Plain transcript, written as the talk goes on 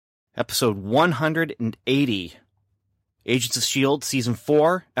Episode 180. Agents of S.H.I.E.L.D. Season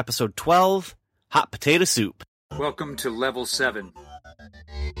 4, Episode 12, Hot Potato Soup. Welcome to Level 7.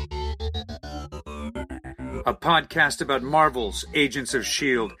 A podcast about Marvel's Agents of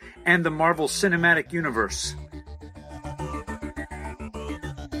S.H.I.E.L.D. and the Marvel Cinematic Universe.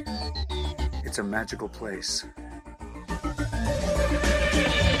 It's a magical place.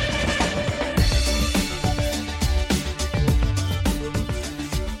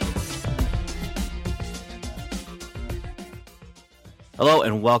 Hello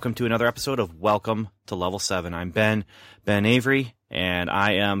and welcome to another episode of Welcome to Level 7. I'm Ben Avery, and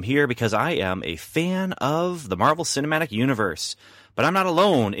I am here because I am a fan of the Marvel Cinematic Universe. But I'm not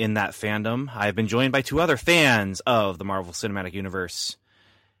alone in that fandom. I've been joined by two other fans of the Marvel Cinematic Universe.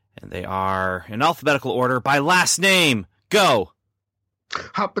 And they are in alphabetical order by last name. Go!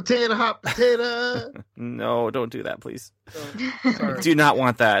 Hot potato, hot potato. No, don't do that, please. Oh, I sorry. do not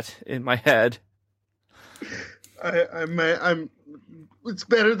want that in my head. I'm. It's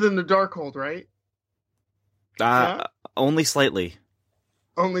better than the Darkhold, right? Yeah? Only slightly.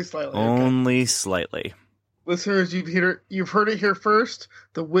 Only slightly. Okay. Only slightly. Listeners, you've heard it here first.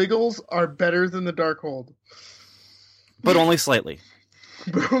 The Wiggles are better than the Darkhold, But only slightly.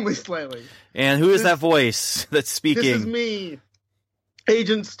 but only slightly. And who is that voice that's speaking? This is me,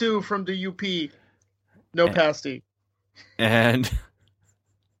 Agent Stu from the UP. No pasty. And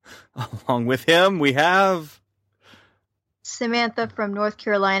along with him, we have... Samantha from North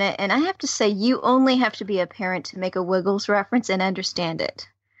Carolina, and I have to say, you only have to be a parent to make a Wiggles reference and understand it,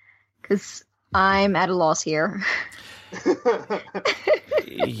 because I'm at a loss here.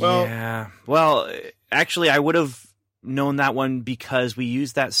 Yeah. Well, actually, I would have known that one because we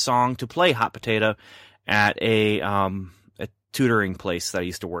used that song to play Hot Potato at a tutoring place that I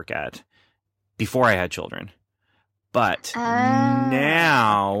used to work at before I had children. But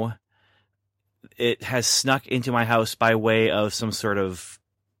now it has snuck into my house by way of some sort of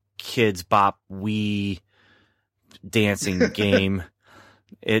kids bop Wii dancing game.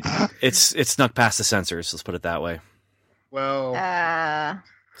 It's snuck past the censors, let's put it that way. Well,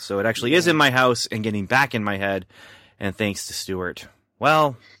 So it actually is in my house and getting back in my head, and thanks to Stuart.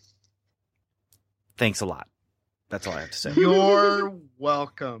 Well, thanks a lot. That's all I have to say. you're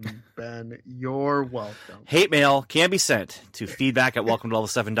welcome, Ben. You're welcome. Hate mail can be sent to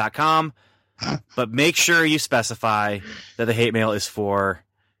feedback@welcometolevel7.com, but make sure you specify that the hate mail is for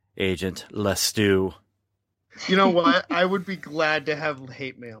Agent Lestu. You know what? I would be glad to have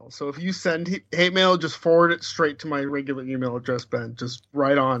hate mail. So if you send hate mail, just forward it straight to my regular email address, Ben. Just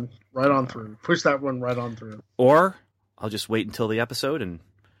right on through. Push that one right on through. Or I'll just wait until the episode and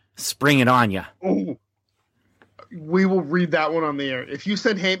spring it on you. Oh, we will read that one on the air. If you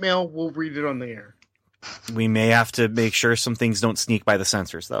send hate mail, we'll read it on the air. We may have to make sure some things don't sneak by the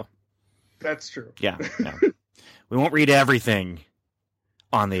censors, though. That's true. Yeah. We won't read everything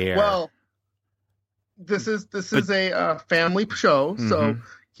on the air. Well, this is a family show, so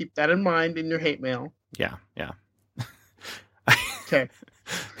keep that in mind in your hate mail. Yeah. Okay.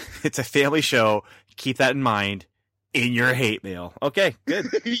 It's a family show. Keep that in mind in your hate mail. Okay, good.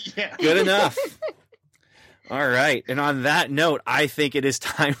 Yeah. Good enough. All right. And on that note, I think it is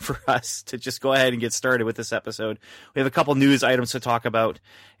time for us to just go ahead and get started with this episode. We have a couple news items to talk about,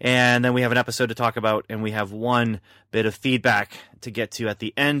 and then we have an episode to talk about, and we have one bit of feedback to get to at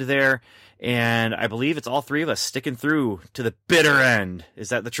the end there. And I believe it's all three of us sticking through to the bitter end. Is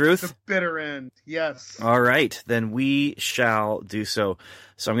that the truth? The bitter end. Yes. All right. Then we shall do so.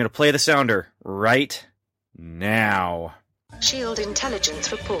 So I'm going to play the sounder right now. S.H.I.E.L.D. intelligence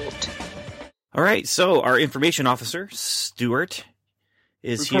report. All right, so our information officer, Stuart,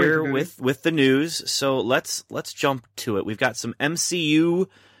 is here with the news. So let's jump to it. We've got some MCU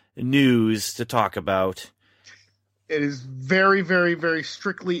news to talk about. It is very, very, very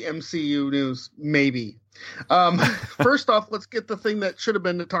strictly MCU news, maybe. First off, let's get the thing that should have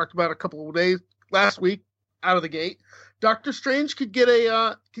been talked about a couple of days last week out of the gate. Doctor Strange could get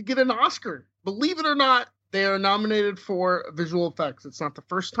an Oscar. Believe it or not, they are nominated for visual effects. It's not the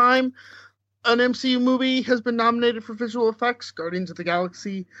first time an MCU movie has been nominated for visual effects. Guardians of the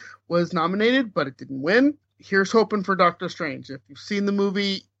Galaxy was nominated, but it didn't win. Here's hoping for Doctor Strange. If you've seen the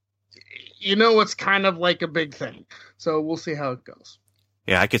movie, you know it's kind of like a big thing. So we'll see how it goes.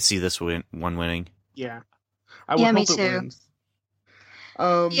 Yeah, I could see this one winning. Yeah. I would me hope too. it wins.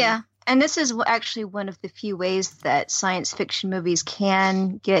 Yeah, and this is actually one of the few ways that science fiction movies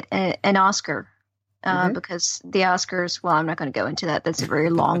can get an Oscar. Because the Oscars, well, I'm not going to go into that. That's a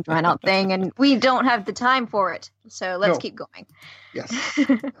very long, drawn-out thing, and we don't have the time for it. So let's keep going. Yes.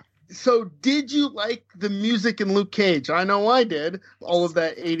 So did you like the music in Luke Cage? I know I did. All of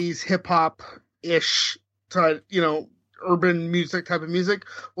that 80s hip hop ish type, urban music type of music.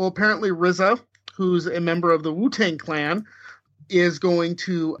 Well, apparently RZA, who's a member of the Wu-Tang Clan, is going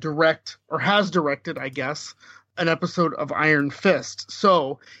to direct, or has directed, I guess, an episode of Iron Fist.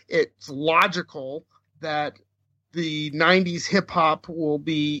 So it's logical that the 90s hip hop will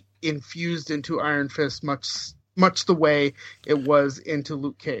be infused into Iron Fist much the way it was into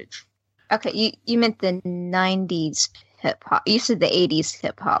Luke Cage. Okay, you meant the 90s hip hop. You said the 80s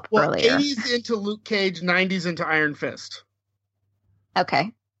hip hop earlier. 80s into Luke Cage, 90s into Iron Fist.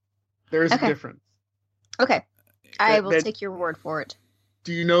 Okay. There's a difference. Okay. I will take your word for it.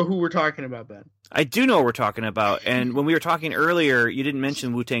 Do you know who we're talking about, Ben? I do know what we're talking about. And when we were talking earlier, you didn't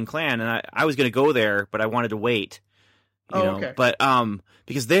mention Wu-Tang Clan, and I was going to go there, but I wanted to wait. Okay. But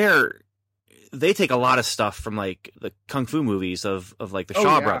because they take a lot of stuff from like the kung fu movies of like the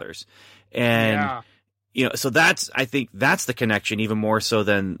Shaw brothers, and so I think that's the connection even more so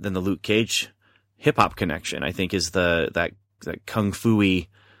than the Luke Cage hip hop connection. I think is that kung fu-y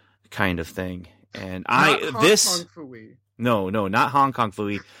kind of thing. And Kong Fu-y. No, not Hong Kong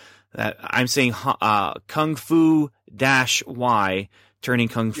Fooey. That I'm saying Kung Fu -Y, turning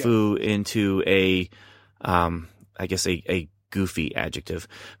Kung Fu into a, I guess a goofy adjective,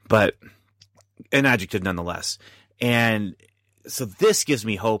 but an adjective nonetheless. And so this gives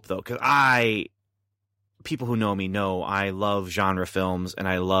me hope though, because people who know me know I love genre films and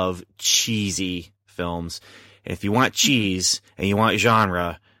I love cheesy films. And if you want cheese and you want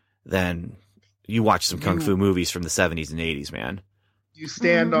genre, then you watch some kung fu movies from the 70s and 80s, man. You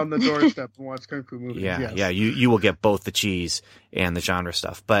stand on the doorstep and watch kung fu movies. Yeah. You will get both the cheese and the genre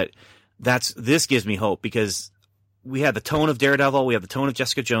stuff. But this gives me hope because we had the tone of Daredevil, we have the tone of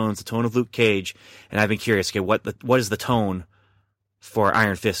Jessica Jones, the tone of Luke Cage, and I've been curious. Okay, what is the tone for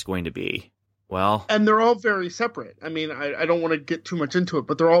Iron Fist going to be? Well, and they're all very separate. I mean, I don't want to get too much into it,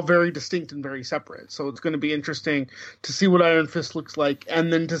 but they're all very distinct and very separate. So it's going to be interesting to see what Iron Fist looks like,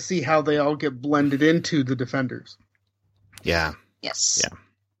 and then to see how they all get blended into the Defenders. Yeah. Yes. Yeah.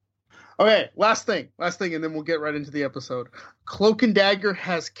 Okay, last thing, and then we'll get right into the episode. Cloak and Dagger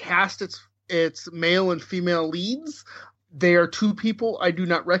has cast its male and female leads. They are two people I do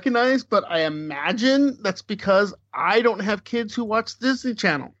not recognize, but I imagine that's because I don't have kids who watch Disney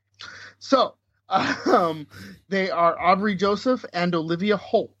Channel. So, they are Aubrey Joseph and Olivia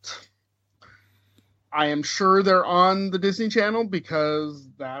Holt. I am sure they're on the Disney Channel because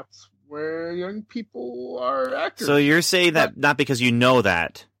that's where young people are actors. So you're saying that not because you know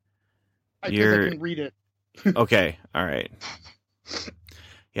that. I can read it. Okay, all right.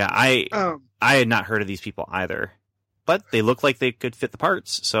 Yeah, I had not heard of these people either, but they look like they could fit the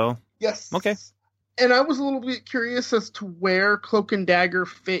parts. So yes, okay. And I was a little bit curious as to where Cloak and Dagger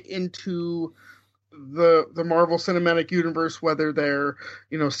fit into the Marvel Cinematic Universe, whether they're,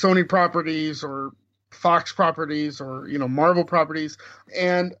 Sony properties or Fox properties or, Marvel properties.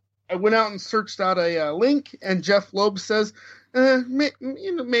 And I went out and searched out a link, and Jeff Loeb says,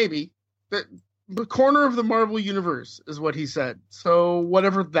 maybe. The corner of the Marvel Universe is what he said. So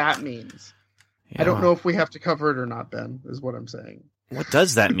whatever that means. Yeah. I don't know if we have to cover it or not, Ben, is what I'm saying. What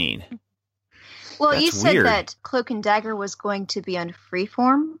does that mean? Well, you said that Cloak and Dagger was going to be on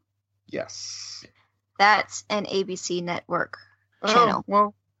Freeform. Yes. That's an ABC network channel.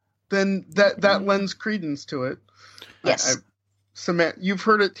 Well, then that lends credence to it. Yes. Samantha, you've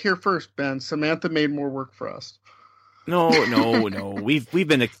heard it here first, Ben. Samantha made more work for us. No. We've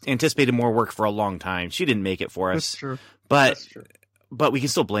been anticipating more work for a long time. She didn't make it for us. That's true. But we can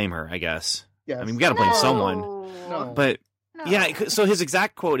still blame her, I guess. Yes. I mean, we got to blame someone. No. But yeah, so his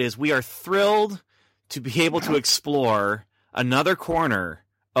exact quote is, "We are thrilled to be able to explore another corner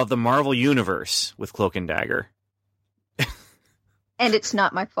of the Marvel Universe with Cloak and Dagger." And it's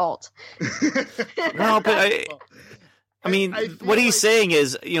not my fault. No, but I mean, what he's saying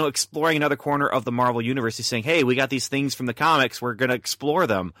is, exploring another corner of the Marvel Universe. He's saying, hey, we got these things from the comics. We're going to explore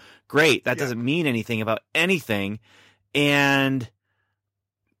them. Great. That doesn't mean anything about anything. And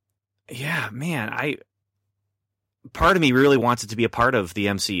yeah, man, part of me really wants it to be a part of the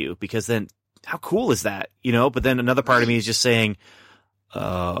MCU, because then how cool is that? But then another part of me is just saying,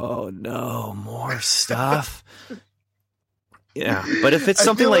 oh no, more stuff. Yeah. But if it's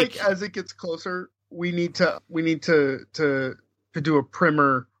something like as it gets closer, we need to do a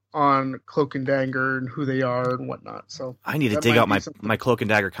primer on Cloak and Dagger and who they are and whatnot. So I need to dig out my Cloak and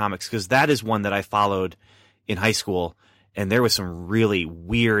Dagger comics, because that is one that I followed in high school, and there was some really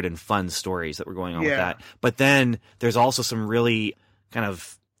weird and fun stories that were going on with that. But then there's also some really kind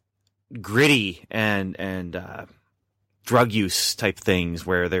of gritty and drug use type things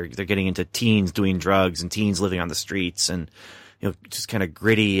where they're getting into teens doing drugs and teens living on the streets, and just kind of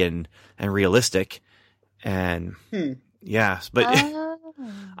gritty and realistic. And but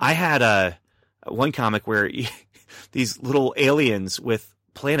I had one comic where these little aliens with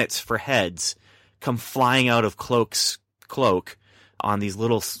planets for heads come flying out of cloak on these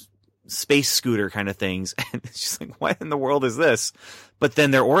little space scooter kind of things. And it's just like, what in the world is this? But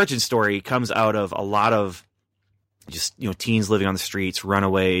then their origin story comes out of a lot of just, teens living on the streets,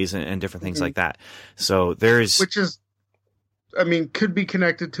 runaways, and different things like that. So which is, could be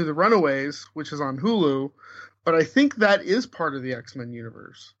connected to the Runaways, which is on Hulu, but I think that is part of the X-Men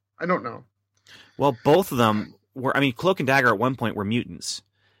universe. I don't know. Well, both of them were, Cloak and Dagger at one point were mutants.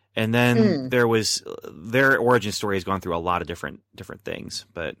 And then there was, their origin story has gone through a lot of different things,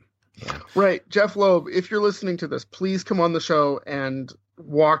 but yeah. Right. Jeff Loeb, if you're listening to this, please come on the show and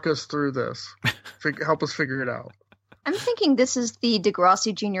walk us through this. Help us figure it out. I'm thinking this is the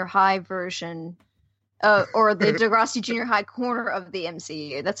Degrassi Junior High version, or the Degrassi Junior High corner of the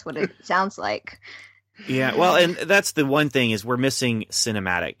MCU. That's what it sounds like. Yeah, well, and that's the one thing is we're missing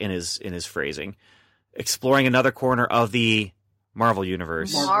cinematic in his phrasing, exploring another corner of the Marvel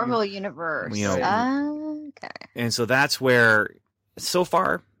universe. Marvel universe. Okay. And so that's where, so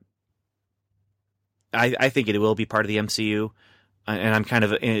far, I think it will be part of the MCU, and I'm kind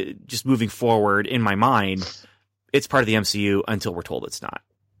of just moving forward in my mind. It's part of the MCU until we're told it's not.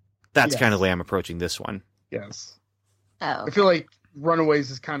 That's kind of the way I'm approaching this one. Yes. Oh. I feel like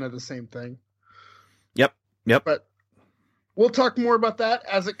Runaways is kind of the same thing. Yep. But we'll talk more about that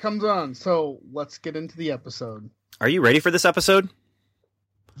as it comes on. So let's get into the episode. Are you ready for this episode?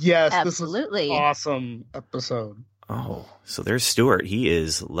 Yes. Absolutely. This is an awesome episode. Oh, so there's Stuart. He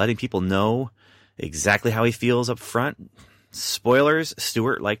is letting people know exactly how he feels up front. Spoilers,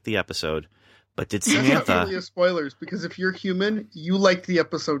 Stuart liked the episode. But did Samantha... It's not really a spoilers, because if you're human, you liked the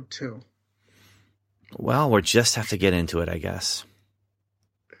episode too. Well, we'll just have to get into it, I guess.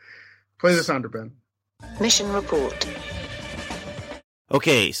 Play the sounder, Ben. Mission report.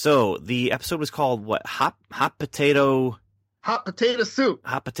 Okay, so the episode was called what? Hot potato... Hot potato soup.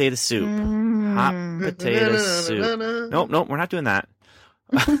 Hot potato soup. Hot potato soup. Nope, we're not doing that.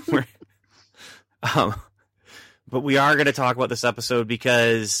 But we are going to talk about this episode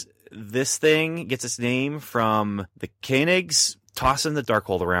because this thing gets its name from the Koenigs tossing the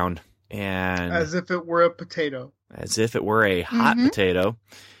Darkhold around. And as if it were a potato. As if it were a hot potato.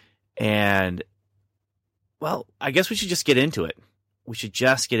 And, well, I guess we should just get into it. We should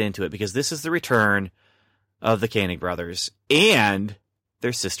just get into it because this is the return of the Koenig brothers and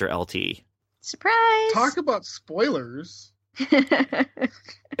their sister LT. Surprise! Talk about spoilers. I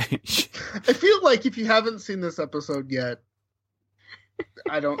feel like if you haven't seen this episode yet,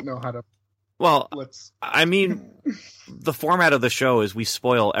 I don't know how to. Well, the format of the show is we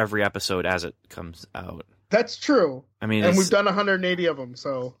spoil every episode as it comes out. That's true. And we've done 180 of them,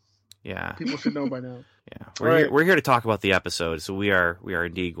 so yeah, people should know by now. Yeah, we're here to talk about the episode, so we are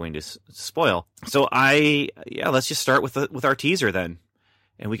indeed going to spoil. So let's just start with our teaser then,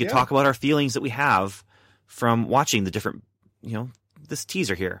 and we can talk about our feelings that we have from watching the different, this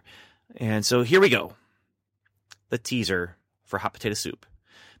teaser here. And so here we go, the teaser for Hot Potato Soup.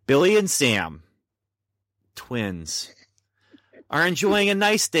 Billy and Sam, twins, are enjoying a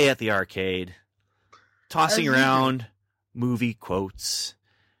nice day at the arcade, tossing around movie quotes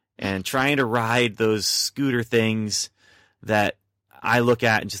and trying to ride those scooter things that I look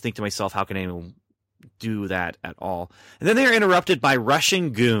at and just think to myself, how can anyone do that at all? And then they're interrupted by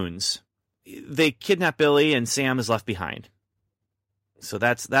Russian goons. They kidnap Billy and Sam is left behind. So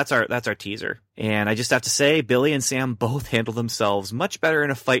that's our teaser. And I just have to say, Billy and Sam both handle themselves much better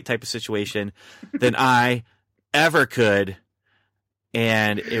in a fight type of situation than I ever could.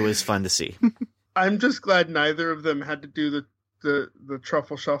 And it was fun to see. I'm just glad neither of them had to do the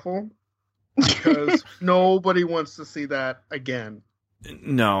truffle shuffle, because nobody wants to see that again.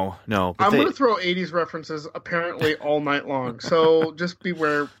 No. I'm going to throw 80s references apparently all night long. So just be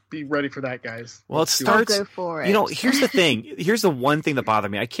ready for that, guys. Well, it starts. I'll go for it. Here's the thing. Here's the one thing that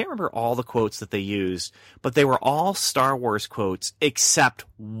bothered me. I can't remember all the quotes that they used, but they were all Star Wars quotes except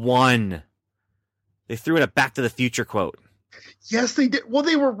one. They threw in a Back to the Future quote. Yes, they did. Well,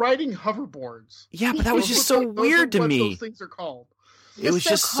 they were riding hoverboards. Yeah, but that was just so weird to me. Those things are called. It was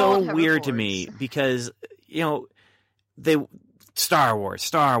just so weird to me because, they Star Wars,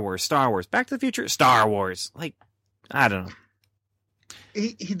 Back to the Future, Star Wars. Like, I don't know.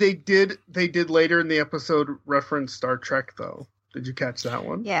 They did later in the episode reference Star Trek, though. Did you catch that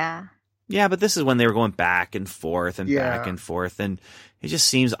one? Yeah. Yeah, but this is when they were going back and forth and back and forth, and it just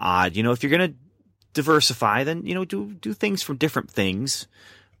seems odd. If you're gonna diversify, then, do things from different things.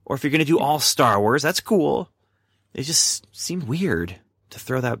 Or if you're going to do all Star Wars, that's cool. It just seemed weird to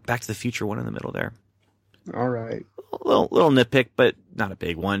throw that Back to the Future one in the middle there. All right. A little nitpick, but not a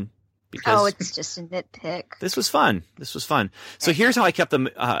big one. Because it's just a nitpick. This was fun. So here's how I kept them,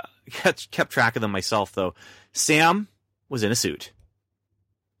 kept track of them myself, though. Sam was in a suit.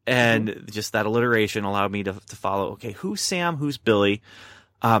 And just that alliteration allowed me to follow, okay, who's Sam? Who's Billy?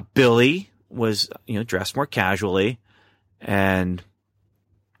 Billy was, dressed more casually. And,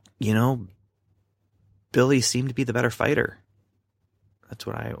 Billy seemed to be the better fighter. That's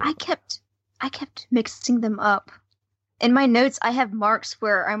what I kept mixing them up. In my notes, I have marks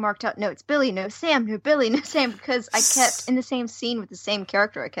where I marked out notes. Billy, no Sam, no Billy, no Sam, because I kept in the same scene with the same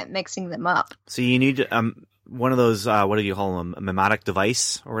character. I kept mixing them up. So you need one of those, what do you call them, a mnemonic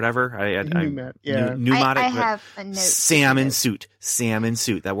device or whatever? Mnemonic. I have a note. Sam in suit.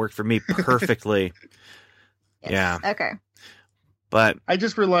 That worked for me perfectly. Yes. Yeah. Okay. But I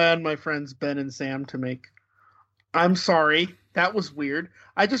just rely on my friends Ben and Sam to make. I'm sorry, that was weird.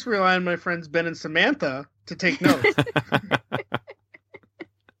 I just rely on my friends Ben and Samantha to take notes.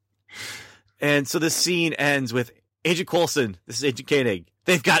 And so this scene ends with Agent Coulson. This is Agent Koenig.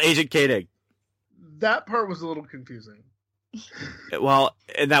 They've got Agent Koenig. That part was a little confusing. Well,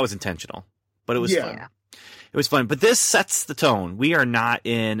 and that was intentional, but it was fun. It was fun. But this sets the tone. We are not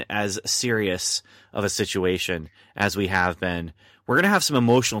in as serious of a situation as we have been. We're going to have some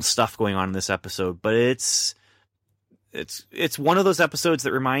emotional stuff going on in this episode, but it's one of those episodes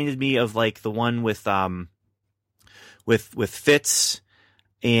that reminded me of like the one with Fitz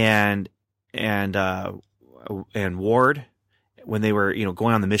and Ward when they were,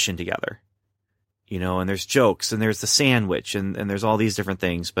 going on the mission together, and there's jokes and there's the sandwich and there's all these different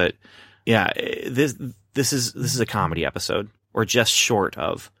things. But yeah, this is a comedy episode, or just short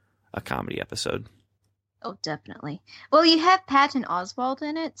of a comedy episode. Oh, definitely. Well, you have Patton Oswalt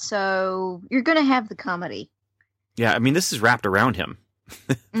in it, so you're going to have the comedy. Yeah, I mean, this is wrapped around him.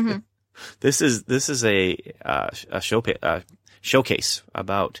 Mm-hmm. This is a showcase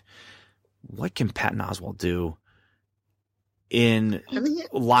about what can Patton Oswalt do in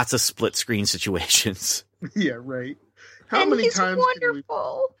lots of split screen situations. Yeah, right. How many times?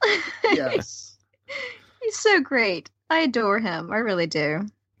 Wonderful. Yes, he's so great. I adore him. I really do.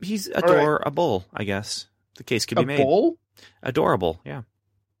 He's adorable, I guess. The case could be made. A bull? Adorable, yeah.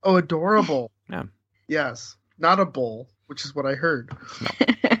 Oh, adorable. Yeah. Yes. Not a bull, which is what I heard. No.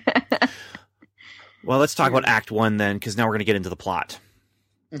 Well, let's talk about Act 1 then, because now we're going to get into the plot.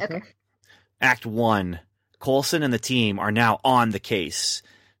 Okay. Act 1. Coulson and the team are now on the case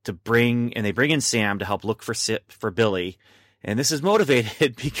they bring in Sam to help look for Billy. And this is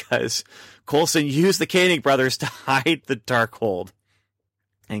motivated because Coulson used the Koenig brothers to hide the Darkhold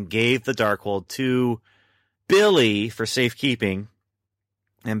and gave the Darkhold to Billy for safekeeping.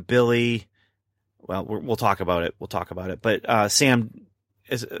 And Billy, well, we'll talk about it. But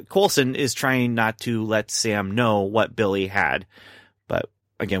Coulson is trying not to let Sam know what Billy had. But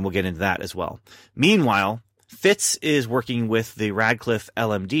again, we'll get into that as well. Meanwhile, Fitz is working with the Radcliffe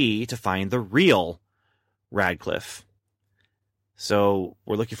LMD to find the real Radcliffe. So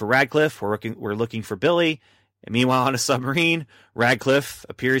we're looking for Radcliffe. We're looking for Billy. And meanwhile, on a submarine, Radcliffe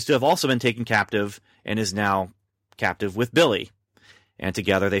appears to have also been taken captive and is now captive with Billy. And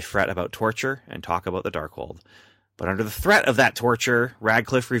together they fret about torture and talk about the Darkhold. But under the threat of that torture,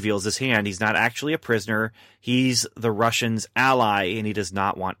 Radcliffe reveals his hand. He's not actually a prisoner. He's the Russians' ally, and he does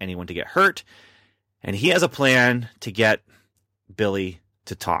not want anyone to get hurt. And he has a plan to get Billy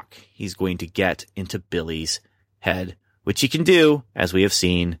to talk. He's going to get into Billy's head, which he can do, as we have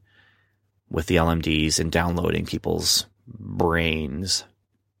seen, with the LMDs and downloading people's brains.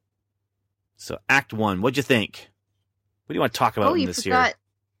 So Act 1, what'd you think? What do you want to talk about in this year?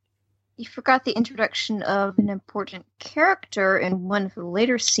 You forgot the introduction of an important character in one of the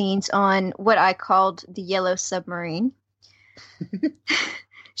later scenes on what I called the Yellow Submarine.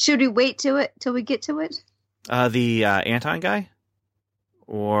 Should we wait till we get to it? The Anton guy?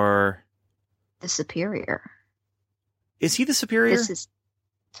 Or... the Superior. Is he the Superior?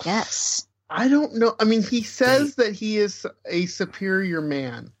 Yes. I don't know. I mean, he says that he is a superior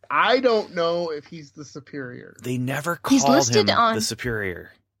man. I don't know if he's the Superior. They never called him the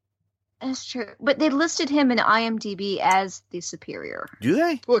Superior. That's true. But they listed him in IMDb as the Superior. Do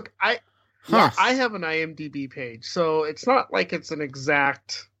they? Look, I have an IMDb page, so it's not like it's an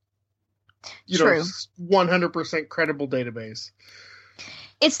exact, 100% credible database.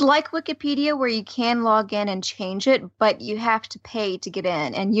 It's like Wikipedia where you can log in and change it, but you have to pay to get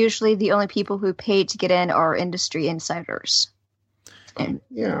in. And usually the only people who pay to get in are industry insiders.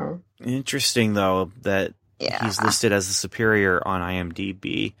 Yeah. Interesting, though, that he's listed as the superior on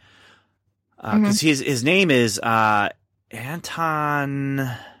IMDb. Because his name is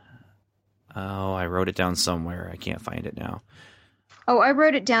Anton. Oh, I wrote it down somewhere. I can't find it now. Oh, I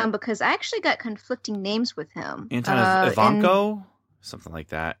wrote it down because I actually got conflicting names with him. Anton Ivanko? Something like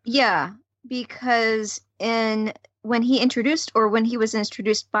that. Yeah, because when he was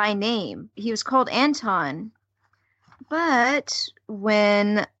introduced by name, he was called Anton. But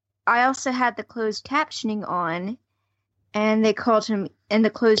when I also had the closed captioning on, and they called him, and the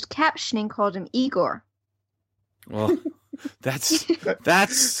closed captioning called him Igor. Well, that's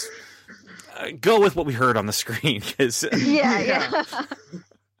go with what we heard on the screen. Yeah.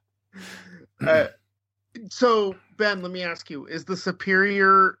 So, Ben, let me ask you: is the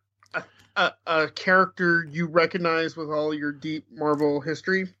superior a character you recognize with all your deep Marvel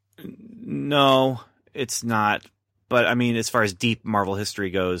history? No, it's not. But I mean, as far as deep Marvel history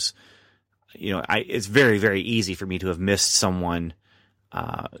goes, it's very, very easy for me to have missed someone.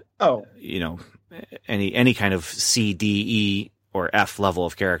 Any kind of C, D, E, or F level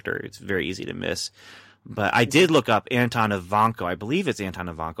of character. It's very easy to miss. But I did look up Anton Ivanko. I believe it's Anton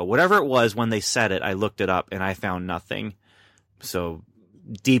Ivanko. Whatever it was, when they said it, I looked it up and I found nothing. So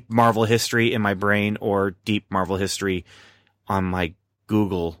deep Marvel history in my brain or deep Marvel history on my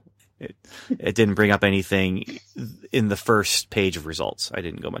Google. It didn't bring up anything in the first page of results. I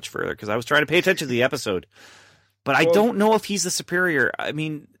didn't go much further because I was trying to pay attention to the episode. But I don't know if he's the superior. I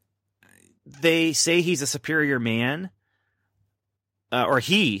mean, they say he's a superior man. Or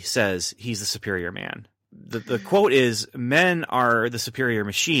he says he's the superior man. The quote is, "Men are the superior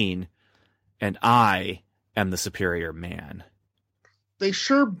machine, and I am the superior man." They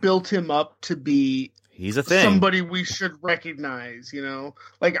sure built him up to be he's a thing. Somebody we should recognize,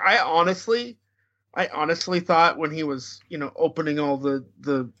 Like, I honestly thought when he was, opening all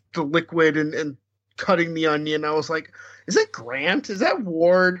the liquid and cutting the onion, I was like, is that Grant? Is that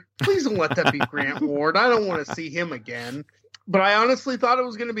Ward? Please don't let that be Grant Ward. I don't want to see him again. But I honestly thought it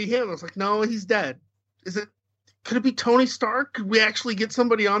was going to be him. I was like, no, he's dead. Could it be Tony Stark? Could we actually get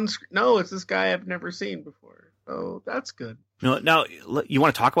somebody on screen? No, it's this guy I've never seen before. Oh, that's good. No, now you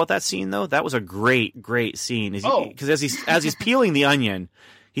want to talk about that scene though? That was a great scene. Because as he's peeling the onion,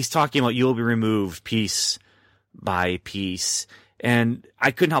 he's talking about you'll be removed piece by piece, and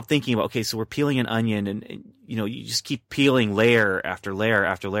I couldn't help thinking about, okay, so we're peeling an onion, and you just keep peeling layer after layer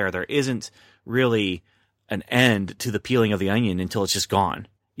after layer. There isn't really an end to the peeling of the onion until it's just gone.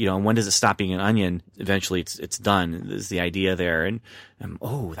 And when does it stop being an onion? Eventually it's done. Is the idea there. And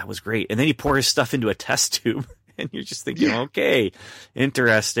that was great. And then he pours stuff into a test tube and you're just thinking, okay,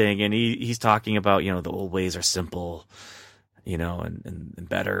 interesting. And he's talking about, the old ways are simple, and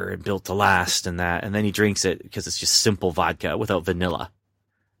better and built to last and that. And then he drinks it because it's just simple vodka without vanilla,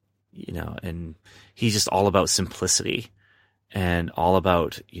 and he's just all about simplicity and all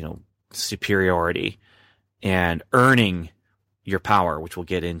about, superiority and earning your power, which we'll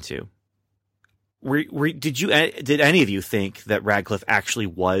get into. Did any of you think that Radcliffe actually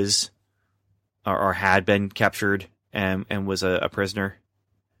was or had been captured and was a prisoner?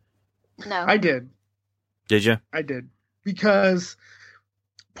 No. I did. Did you? I did. Because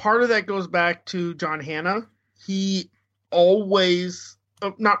part of that goes back to John Hannah. He always,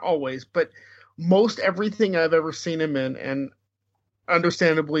 not always, but most everything I've ever seen him in, and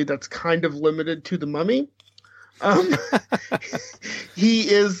understandably that's kind of limited to The Mummy,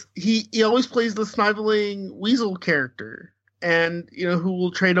 he always plays the sniveling weasel character, and who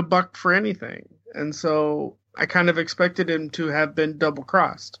will trade a buck for anything. And so I kind of expected him to have been double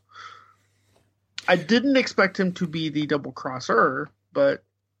crossed. I didn't expect him to be the double crosser, but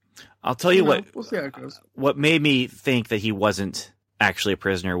I'll tell you what. We'll see how it goes. What made me think that he wasn't actually a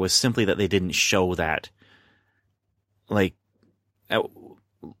prisoner was simply that they didn't show that. Like, the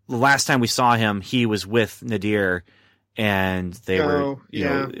last time we saw him, he was with Nadir, and they were,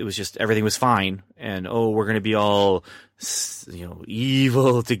 it was just, everything was fine. And, we're going to be all,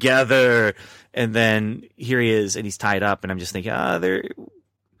 evil together. And then here he is, and he's tied up, and I'm just thinking,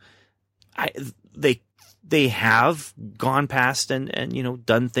 they have gone past and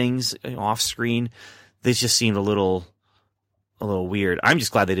done things off screen. This just seemed a little weird. I'm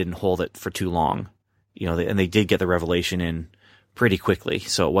just glad they didn't hold it for too long, and they did get the revelation in pretty quickly.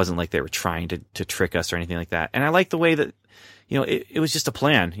 So it wasn't like they were trying to trick us or anything like that. And I like the way that, it was just a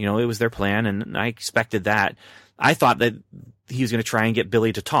plan, it was their plan. And I expected that. I thought that he was going to try and get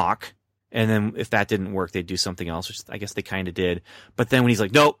Billy to talk. And then if that didn't work, they'd do something else, which I guess they kind of did. But then when he's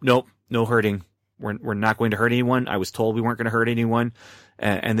like, nope, no hurting. We're not going to hurt anyone. I was told we weren't going to hurt anyone.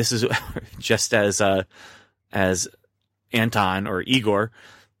 And this is just as Anton or Igor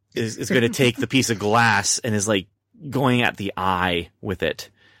is going to take the piece of glass and is like going at the eye with it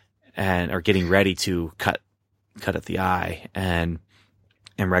or getting ready to cut at the eye. And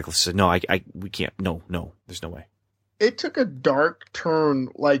Radcliffe said, no, we can't. No, there's no way. It took a dark turn,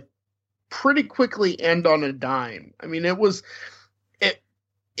 like pretty quickly and on a dime. I mean,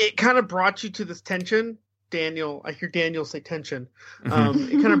 it kind of brought you to this tension. Daniel, I hear Daniel say tension. It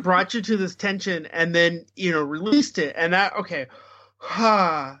kind of brought you to this tension and then, released it. And that, okay.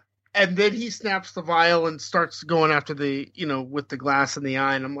 And then he snaps the vial and starts going after with the glass in the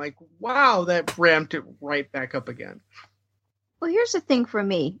eye. And I'm like, wow, that ramped it right back up again. Well, here's the thing for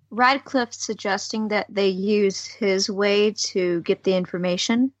me. Radcliffe suggesting that they use his way to get the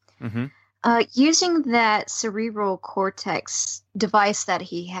information. Mm-hmm. Using that cerebral cortex device that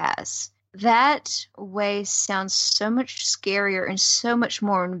he has, that way sounds so much scarier and so much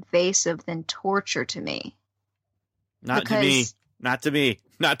more invasive than torture to me. Not to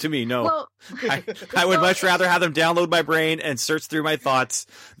me. No. Well, I would much rather have them download my brain and search through my thoughts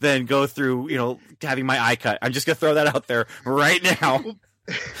than go through, having my eye cut. I'm just going to throw that out there right now.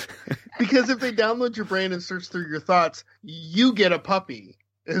 Because if they download your brain and search through your thoughts, you get a puppy.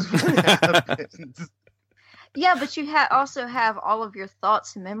 Is what happens. Yeah, but you also have all of your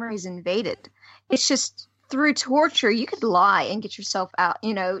thoughts and memories invaded. It's just through torture, you could lie and get yourself out.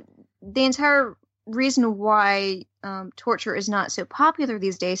 The entire reason why torture is not so popular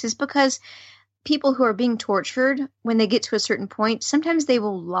these days is because people who are being tortured, when they get to a certain point, sometimes they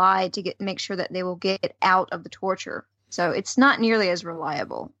will lie to make sure that they will get out of the torture. So it's not nearly as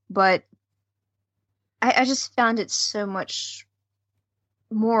reliable. But I just found it so much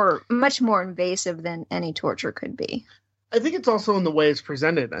more invasive than any torture could be. I think it's also in the way it's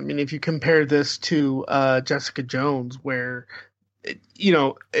presented. I mean, if you compare this to Jessica Jones, where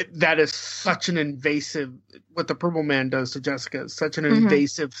that is such an invasive, what the Purple Man does to Jessica is such an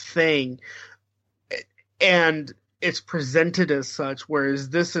invasive thing, and it's presented as such, whereas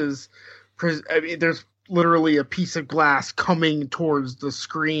this is there's literally a piece of glass coming towards the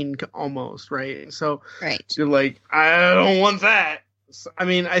screen almost, right? So you're like, I don't want that. I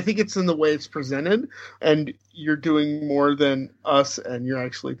mean, I think it's in the way it's presented, and you're doing more than us, and you're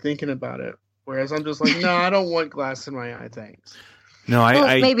actually thinking about it. Whereas I'm just like, no, I don't want glass in my eye, thanks. No,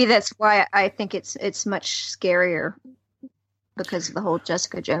 maybe that's why I think it's much scarier because of the whole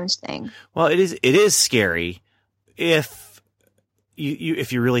Jessica Jones thing. Well, it is scary if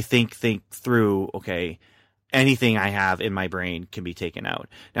you really think through. Okay, anything I have in my brain can be taken out.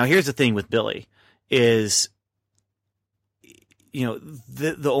 Now, here's the thing with Billy is,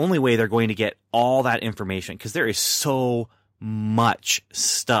 the only way they're going to get all that information, because there is so much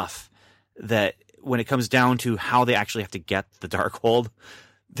stuff that when it comes down to how they actually have to get the Darkhold,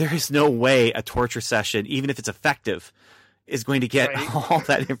 there is no way a torture session, even if it's effective, is going to get all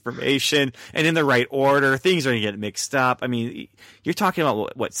that information and in the right order. Things are going to get mixed up. I mean, you're talking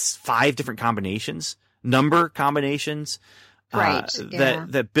about what 5 different number combinations,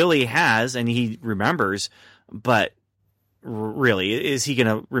 that Billy has and he remembers, but really, is he going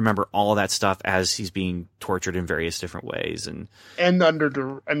to remember all of that stuff as he's being tortured in various different ways and under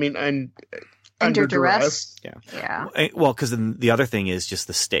duress? Yeah. Well, because then the other thing is just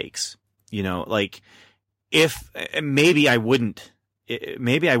the stakes. Like if maybe I would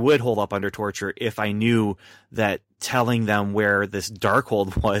hold up under torture if I knew that telling them where this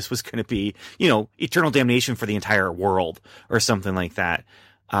Darkhold was going to be, eternal damnation for the entire world or something like that.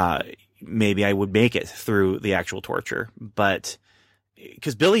 Maybe I would make it through the actual torture, but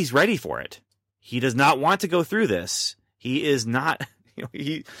because Billy's ready for it, he does not want to go through this. He is not,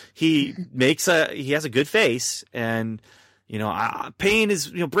 he has a good face and, pain is,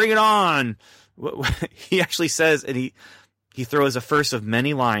 bring it on. He actually says, and he throws a first of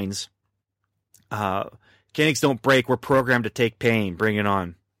many lines. Mechanics don't break. We're programmed to take pain. Bring it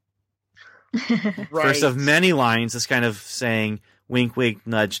on. Right. First of many lines is kind of saying, wink, wink,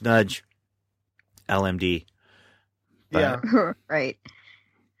 nudge, nudge. LMD. But, yeah. Right.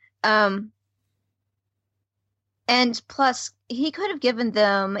 And plus, he could have given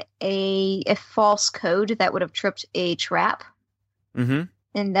them a false code that would have tripped a trap in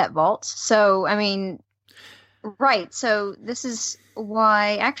that vault. So, I mean, right. So this is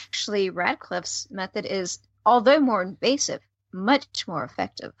why actually Radcliffe's method is, although more invasive, much more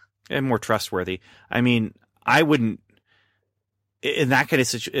effective. And more trustworthy. I mean, I wouldn't, in that kind of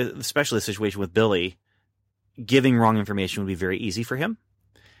situation, especially the situation with Billy, giving wrong information would be very easy for him.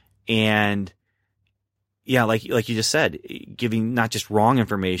 And yeah, like you just said, giving not just wrong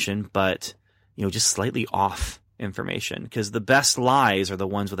information, but, just slightly off information, because the best lies are the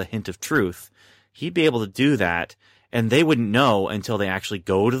ones with a hint of truth. He'd be able to do that And they wouldn't know until they actually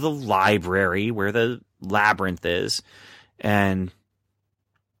go to the library where the labyrinth is. And,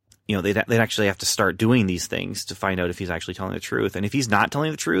 they'd actually have to start doing these things to find out if he's actually telling the truth. And if he's not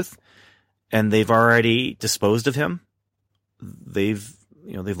telling the truth and they've already disposed of him, they've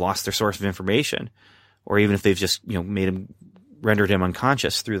lost their source of information. Or even if they've just, rendered him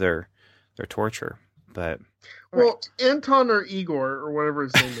unconscious through their torture. But well, Anton or Igor or whatever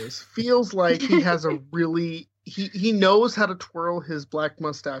his name is feels like he has a really he knows how to twirl his black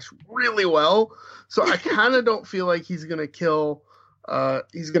mustache really well. So I kind of don't feel like he's gonna kill the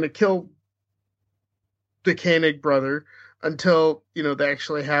Koenig brother until they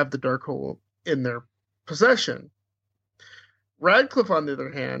actually have the Darkhold in their possession. Radcliffe, on the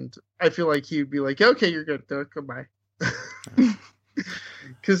other hand, I feel like he'd be like, okay, you're good, goodbye.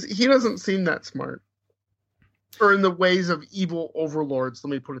 Because he doesn't seem that smart. Or in the ways of evil overlords, let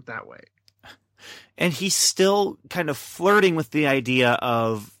me put it that way. And he's still kind of flirting with the idea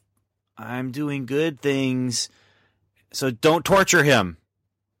of, I'm doing good things, so don't torture him.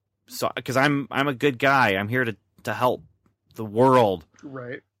 So, because I'm a good guy. I'm here to help the world.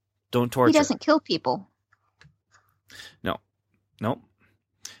 Right. Don't torture. He doesn't kill people. No. Nope.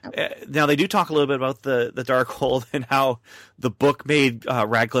 Now, they do talk a little bit about the Darkhold and how the book made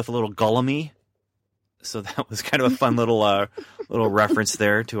Radcliffe a little Gollum-y. So that was kind of a fun little reference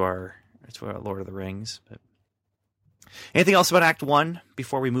there to our Lord of the Rings. But anything else about Act 1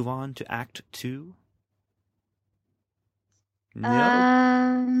 before we move on to Act 2?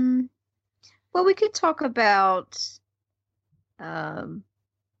 No? Well, we could talk about Sam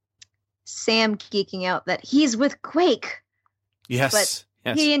geeking out that he's with Quake. Yes. But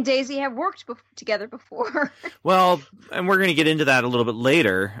yes. He and Daisy have worked together before. Well, and we're going to get into that a little bit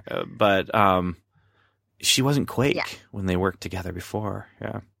later, but she wasn't Quake when they worked together before.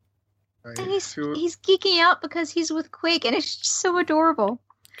 Yeah. Right. And he's geeking out because he's with Quake, and it's just so adorable.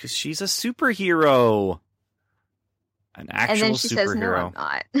 Because she's a superhero. An actual superhero. And then she says, no, I'm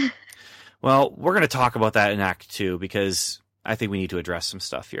not. Well, we're going to talk about that in Act 2 because I think we need to address some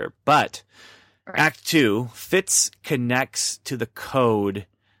stuff here. But right. Act 2, Fitz connects to the code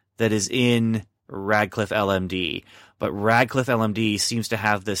that is in Radcliffe LMD. But Radcliffe LMD seems to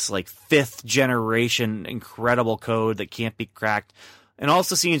have this like 5th generation incredible code that can't be cracked, and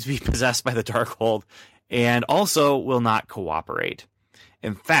also seems to be possessed by the Darkhold, and also will not cooperate.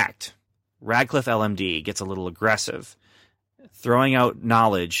 In fact, Radcliffe LMD gets a little aggressive, throwing out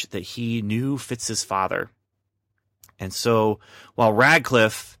knowledge that he knew Fitz's father. And so, while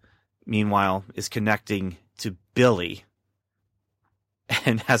Radcliffe, meanwhile, is connecting to Billy,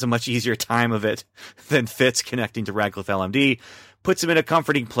 and has a much easier time of it than Fitz connecting to Radcliffe LMD, puts him in a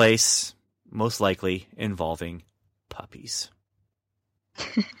comforting place, most likely involving puppies.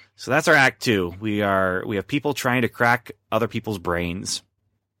 So that's our Act 2. We have people trying to crack other people's brains.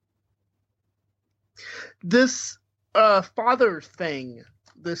 This father thing,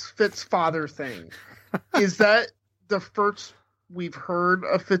 this Fitz father thing, is that the first we've heard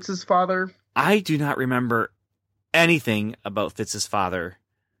of Fitz's father? I do not remember anything about Fitz's father.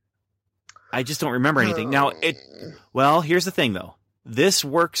 I just don't remember anything. Now, here's the thing, though. This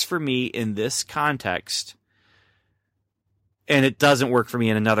works for me in this context, and it doesn't work for me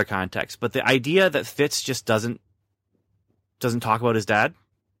in another context. But the idea that Fitz just doesn't talk about his dad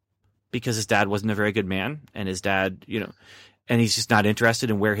because his dad wasn't a very good man, and his dad, and he's just not interested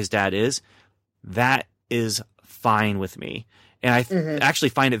in where his dad is, that is fine with me. And I actually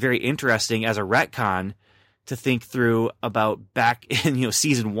find it very interesting as a retcon to think through about back in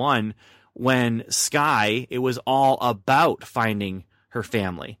season 1 when Skye, it was all about finding her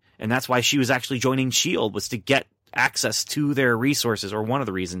family, and that's why she was actually joining S.H.I.E.L.D. was to get access to their resources, or one of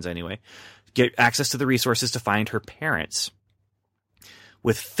the reasons anyway, get access to the resources to find her parents.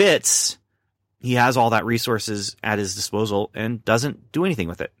 With Fitz, he has all that resources at his disposal and doesn't do anything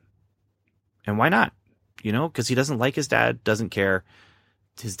with it. And why not? Because he doesn't like his dad, doesn't care.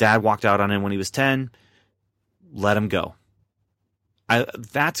 His dad walked out on him when he was 10. Let him go.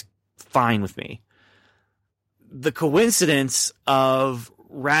 That's fine with me. The coincidence of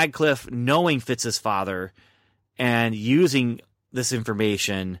Radcliffe knowing Fitz's father and using this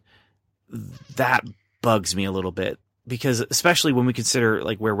information, that bugs me a little bit, because especially when we consider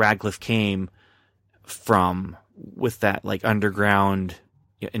like where Radcliffe came from with that like underground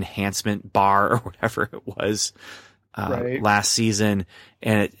enhancement bar or whatever it was last season,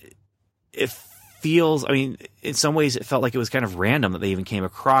 and it feels, in some ways it felt like it was kind of random that they even came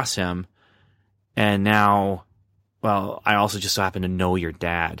across him. And now, well, I also just so happen to know your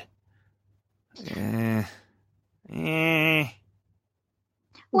dad.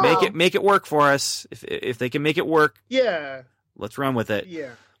 Well, make it work for us. If they can make it work, Yeah. let's run with it.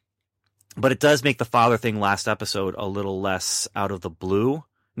 Yeah. But it does make the father thing last episode a little less out of the blue.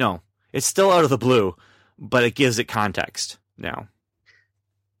 No, it's still out of the blue, but it gives it context now.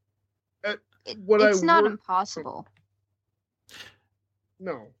 It's not impossible.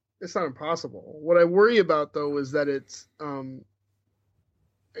 No, it's not impossible. What I worry about, though, is that it's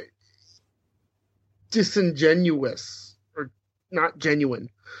disingenuous or not genuine.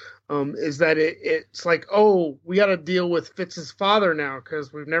 Is that it's like, oh, we got to deal with Fitz's father now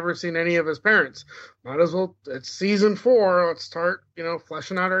because we've never seen any of his parents. Might as well, it's season 4. Let's start,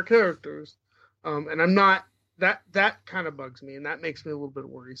 fleshing out our characters. And I'm not, that kind of bugs me, and that makes me a little bit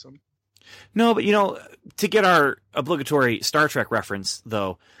worrisome. No, but to get our obligatory Star Trek reference,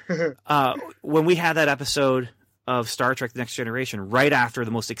 though, when we had that episode of Star Trek: The Next Generation, right after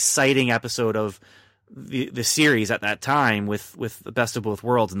the most exciting episode of the series at that time with the Best of Both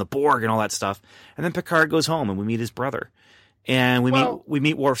Worlds and the Borg and all that stuff, and then Picard goes home and we meet his brother, and we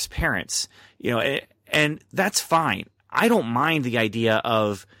meet Worf's parents, and that's fine. I don't mind the idea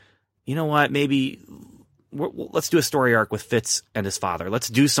of, maybe let's do a story arc with Fitz and his father. Let's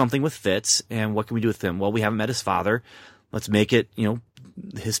do something with Fitz, and what can we do with him? Well, we haven't met his father. Let's make it,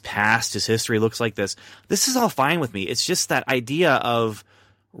 his past, his history looks like this. This is all fine with me. It's just that idea of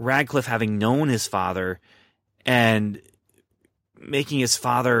Radcliffe having known his father and making his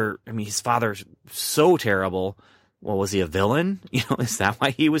father's so terrible. Well, was he a villain? Is that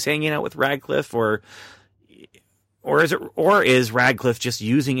why he was hanging out with Radcliffe, or is Radcliffe just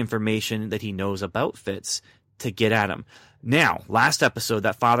using information that he knows about Fitz to get at him? Now, last episode,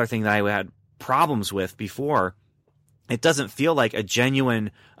 that father thing that I had problems with before, it doesn't feel like a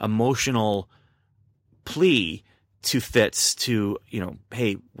genuine emotional plea to Fitz to,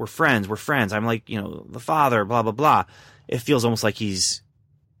 hey, we're friends. I'm like, the father, blah, blah, blah. It feels almost like he's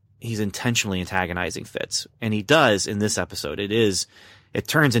intentionally antagonizing Fitz. And he does in this episode. It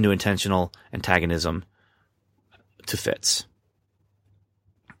turns into intentional antagonism to Fitz.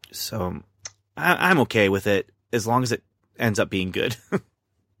 So I'm okay with it as long as it ends up being good.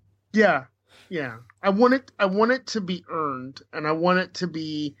 Yeah. I want it to be earned, and I want it to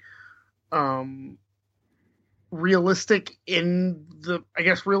be realistic in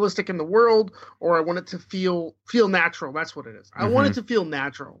the world, or I want it to feel natural. That's what it is. I want it to feel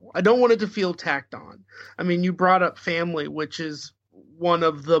natural. I don't want it to feel tacked on. I mean, you brought up family, which is one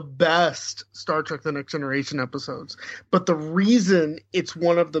of the best Star Trek: The Next Generation episodes. But the reason it's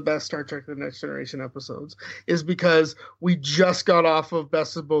one of the best Star Trek: The Next Generation episodes is because we just got off of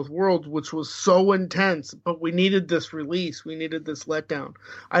Best of Both Worlds, which was so intense, but we needed this release. We needed this letdown.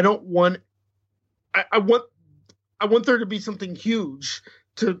 I want there to be something huge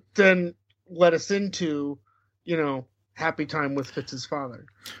to then let us into, happy time with Fitz's father.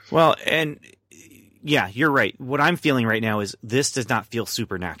 Well, and yeah, you're right. What I'm feeling right now is this does not feel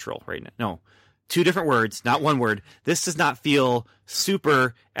supernatural right now. No, 2 different words, not one word. This does not feel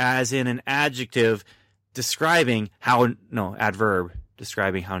super as in an adjective describing adverb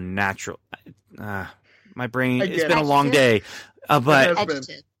describing how natural. My brain, it's been a long day. But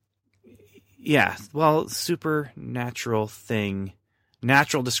Adjective. Yeah, well, supernatural thing.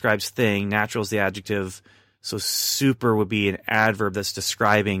 Natural describes thing. Natural is the adjective. So super would be an adverb that's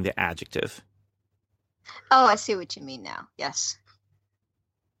describing the adjective. Oh, I see what you mean now. Yes.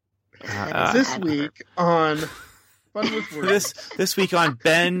 This week on Fun with Words. This week on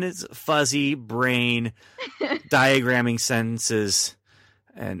Ben's fuzzy brain diagramming sentences,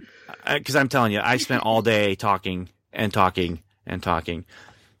 and because I'm telling you, I spent all day talking and talking and talking,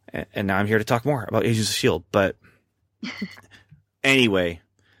 and now I'm here to talk more about Agents of S.H.I.E.L.D. But anyway,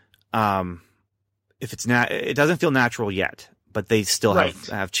 if it's it doesn't feel natural yet, but they still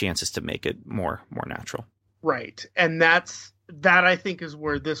have chances to make it more natural. Right. And that I think is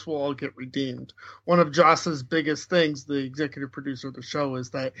where this will all get redeemed. One of Joss's biggest things, the executive producer of the show,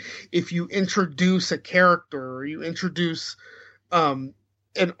 is that if you introduce a character or you introduce an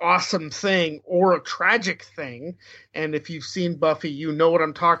awesome thing or a tragic thing, and if you've seen Buffy, you know what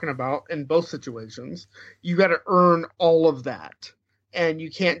I'm talking about in both situations, you got to earn all of that. And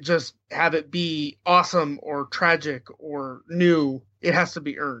you can't just have it be awesome or tragic or new. It has to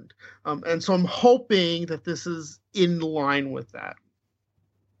be earned. And so I'm hoping that this is in line with that.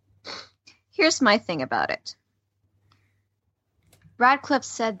 Here's my thing about it. Radcliffe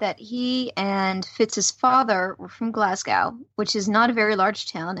said that he and Fitz's father were from Glasgow, which is not a very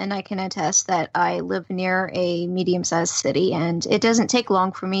large town, and I can attest that I live near a medium-sized city, and it doesn't take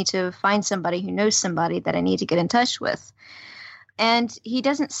long for me to find somebody who knows somebody that I need to get in touch with. And he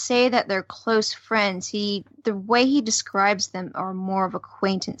doesn't say that they're close friends. The way he describes them are more of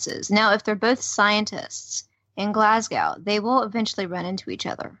acquaintances. Now, if they're both scientists in Glasgow, they will eventually run into each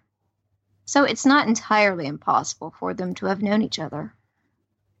other. So it's not entirely impossible for them to have known each other.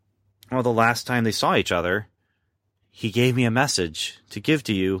 Well, the last time they saw each other, he gave me a message to give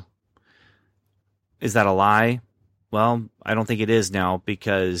to you. Is that a lie? Well, I don't think it is now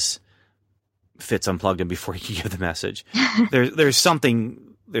because Fitz unplugged him before he could give the message. There's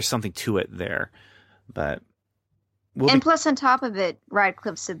something to it there, but plus on top of it,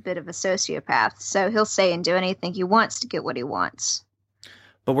 Radcliffe's a bit of a sociopath, so he'll say and do anything he wants to get what he wants.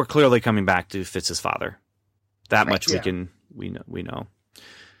 But we're clearly coming back to Fitz's father. That Right. much we know.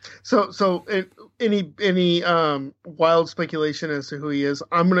 So any wild speculation as to who he is,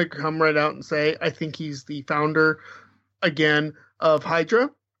 I'm going to come right out and say I think he's the founder again of Hydra,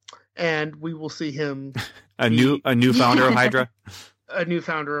 and we will see him a new founder of Hydra, a new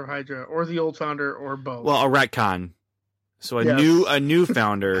founder of Hydra, or the old founder, or both. Well, a retcon. So a Yes. new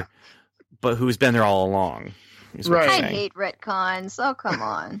founder, but who's been there all along. is what Right. you're I saying. hate retcons. Oh, come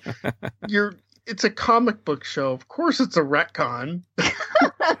on. It's a comic book show. Of course, it's a retcon.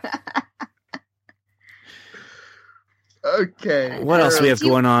 Okay. What else do we have Do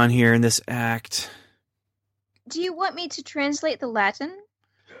you- going on here in this act? Do you want me to translate the Latin?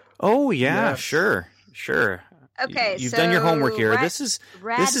 Oh yeah, Yes. sure. Okay, You've done your homework here. Rad- This is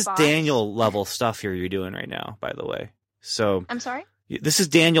Radbots- Daniel level stuff here you're doing right now, by the way. So I'm sorry? this is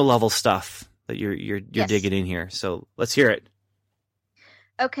Daniel level stuff that you're Yes. digging in here. So let's hear it.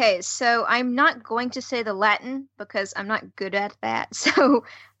 Okay, so I'm not going to say the Latin because I'm not good at that. So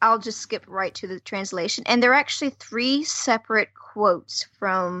I'll just skip right to the translation. And there are actually 3 separate quotes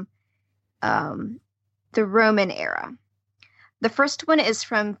from the Roman era. The first one is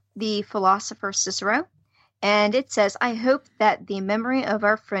from the philosopher Cicero, and it says, "I hope that the memory of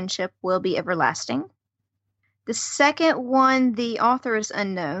our friendship will be everlasting." The second one, the author is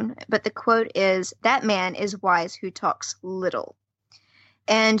unknown, but the quote is, "That man is wise who talks little."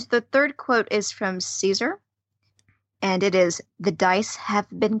 And the third quote is from Caesar, and it is, "The dice have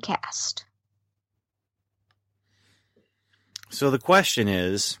been cast." So the question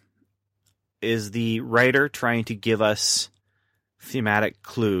is the writer trying to give us thematic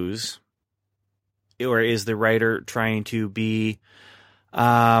clues, or is the writer trying to be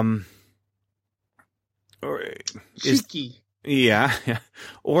Cheeky. yeah,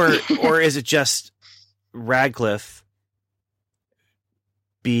 or is it just Radcliffe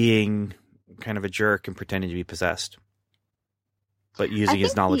being kind of a jerk and pretending to be possessed, but using his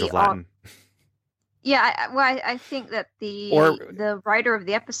think knowledge the of Latin? Yeah, I think that the writer of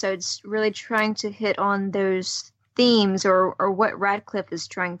the episode's really trying to hit on those themes or what Radcliffe is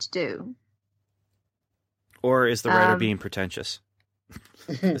trying to do. Or is the writer being pretentious?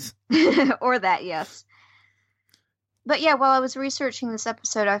 Or that, yes. But yeah, while I was researching this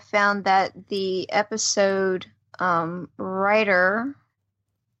episode, I found that the episode writer...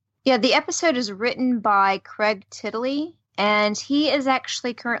 Yeah, the episode is written by Craig Tiddley, and he is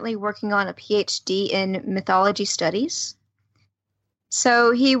actually currently working on a PhD in mythology studies.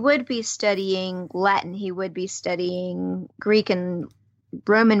 So he would be studying Latin, he would be studying Greek and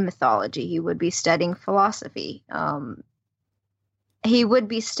Roman mythology, he would be studying philosophy. He would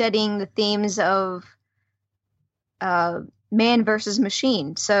be studying the themes of man versus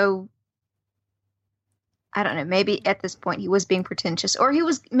machine. So I don't know, maybe at this point he was being pretentious, or he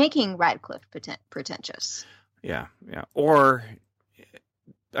was making Radcliffe pretentious. Yeah. Or,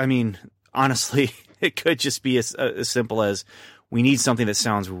 I mean, honestly, it could just be as simple as we need something that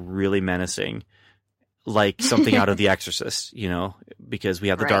sounds really menacing, like something out of The Exorcist, because we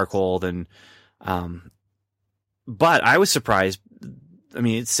have the Right. Darkhold and, but I was surprised. I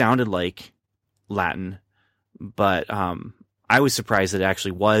mean, it sounded like Latin, but, I was surprised that it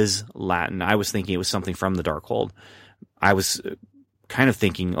actually was Latin. I was thinking it was something from the Darkhold. I was kind of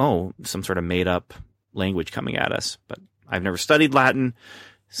thinking, some sort of made up language coming at us, but I've never studied Latin.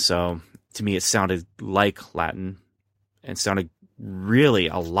 So to me, it sounded like Latin and sounded really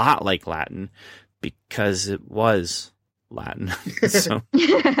a lot like Latin because it was Latin. So.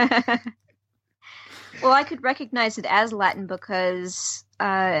 Well, I could recognize it as Latin because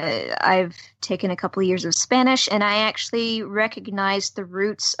I've taken a couple of years of Spanish, and I actually recognize the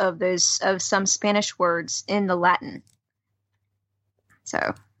roots of some Spanish words in the Latin.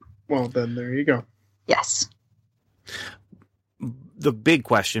 So, Well, then there you go. yes. The big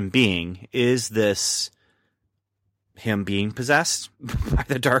question being, is this him being possessed by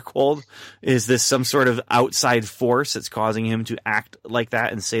the Darkhold? Is this some sort of outside force that's causing him to act like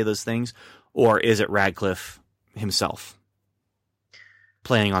that and say those things? Or is it Radcliffe himself?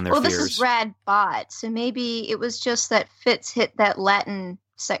 playing on their fears. This is Rad Bot, so maybe it was just that Fitz hit that Latin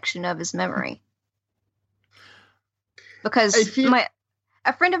section of his memory. Because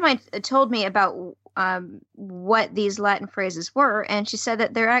a friend of mine told me about what these Latin phrases were, and she said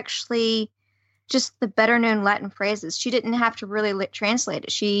that they're actually just the better known Latin phrases. She didn't have to really translate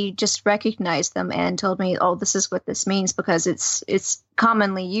it. She just recognized them and told me, "Oh, this is what this means," because it's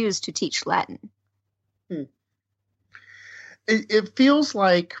commonly used to teach Latin. It feels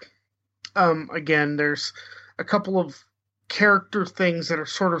like, again, there's a couple of character things that are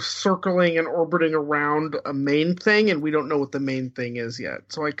sort of circling and orbiting around a main thing, and we don't know what the main thing is yet.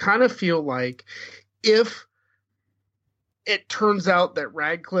 So I kind of feel like if it turns out that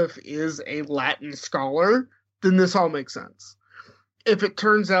Radcliffe is a Latin scholar, then this all makes sense. If it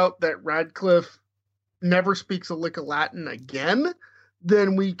turns out that Radcliffe never speaks a lick of Latin again,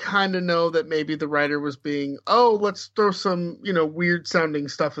 then we kind of know that maybe the writer was being, let's throw some, weird sounding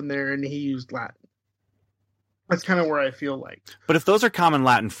stuff in there, and he used Latin. That's kind of where I feel like. But if those are common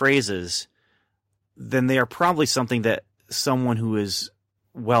Latin phrases, then they are probably something that someone who is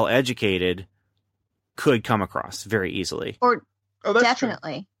well educated could come across very easily. Or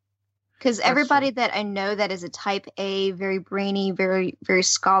definitely. Because everybody that I know that is a type A, very brainy, very, very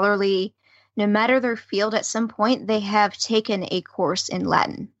scholarly, no matter their field, at some point they have taken a course in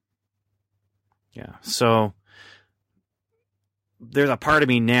Latin. Yeah. So there's a part of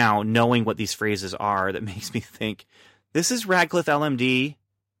me now, knowing what these phrases are, that makes me think this is Radcliffe LMD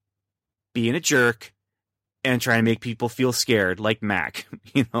being a jerk and trying to make people feel scared, like Mac.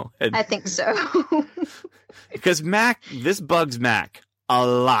 I think so. Because Mac, this bugs Mac a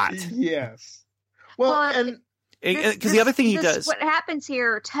lot. Yes. Well, because the other thing he does, what happens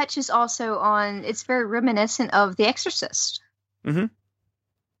here touches also on, it's very reminiscent of The Exorcist. Mm-hmm.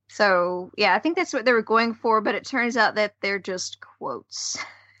 So, yeah, I think that's what they were going for, but it turns out that they're just quotes.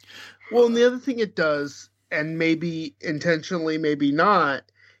 Well, and the other thing it does, and maybe intentionally, maybe not,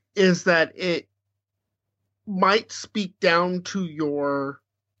 is that it might speak down to your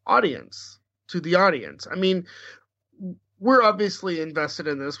audience, to the audience. I mean, we're obviously invested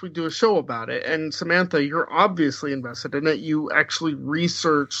in this. We do a show about it. And Samantha, you're obviously invested in it. You actually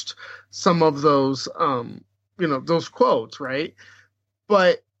researched some of those, those quotes, right?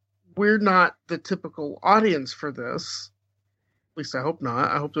 But we're not the typical audience for this. At least I hope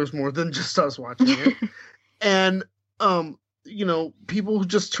not. I hope there's more than just us watching it. And, people who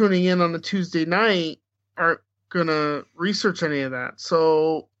just tuning in on a Tuesday night aren't going to research any of that.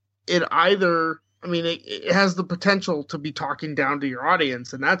 So it has the potential to be talking down to your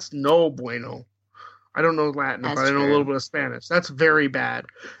audience, and that's no bueno. I don't know Latin, but I know a little bit of Spanish. That's very bad.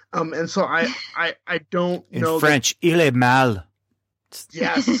 And so I don't know. In French, il est mal.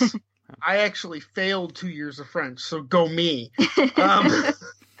 Yes. I actually failed 2 years of French, so go me.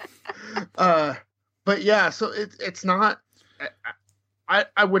 But yeah, so it's not.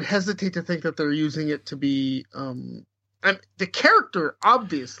 I would hesitate to think that they're using it to be. The character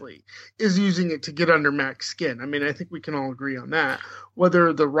obviously is using it to get under Mac's skin. I mean, I think we can all agree on that.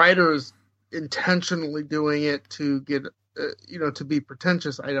 Whether the writer is intentionally doing it to get, to be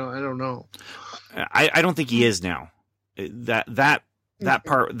pretentious, I don't know. I don't think he is now. That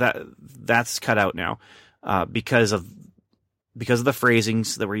part that's cut out now, because of the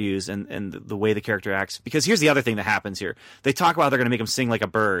phrasings that were used and the way the character acts. Because here's the other thing that happens here: they talk about they're going to make him sing like a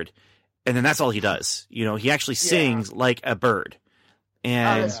bird. And then that's all he does. He actually sings like a bird.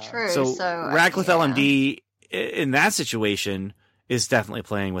 And that's true. So Radcliffe LMD in that situation is definitely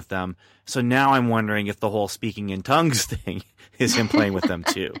playing with them. So now I'm wondering if the whole speaking in tongues thing is him playing with them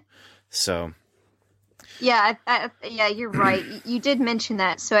too. So. Yeah, yeah, you're right. You did mention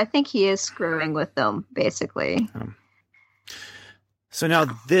that. So I think he is screwing with them, basically. So now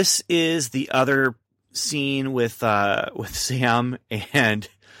this is the other scene with Sam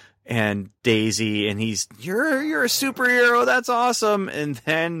and Daisy, and you're a superhero, that's awesome. And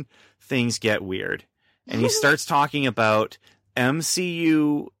then things get weird, and he starts talking about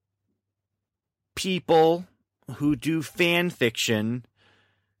MCU people who do fan fiction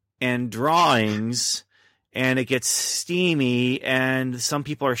and drawings, and it gets steamy, and some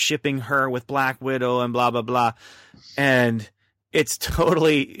people are shipping her with Black Widow and blah blah blah, and it's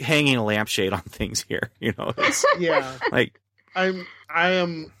totally hanging a lampshade on things here. It's, yeah, like I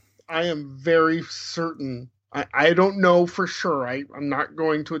am very certain. I don't know for sure. I'm not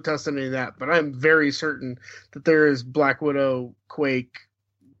going to attest to any of that, but I'm very certain that there is Black Widow, Quake,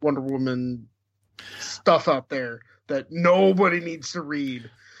 Wonder Woman stuff out there that nobody needs to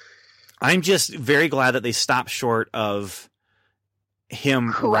read. I'm just very glad that they stopped short of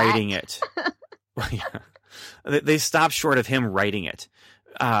him writing it. They stopped short of him writing it.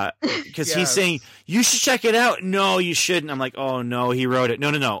 Because he's saying, you should check it out. No, you shouldn't. I'm like, oh no, he wrote it.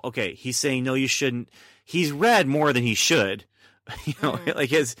 No. Okay. He's saying, no, you shouldn't. He's read more than he should.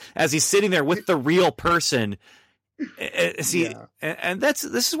 Like as he's sitting there with the real person. And this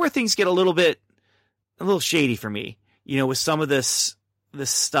is where things get a little shady for me, with some of this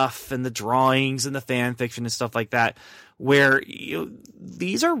stuff and the drawings and the fan fiction and stuff like that, where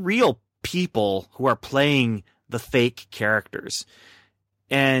these are real people who are playing the fake characters.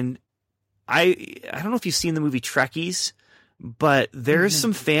 And I don't know if you've seen the movie Trekkies, but there's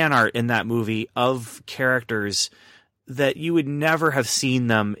some fan art in that movie of characters that you would never have seen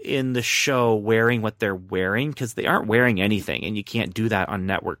them in the show wearing what they're wearing, because they aren't wearing anything, and you can't do that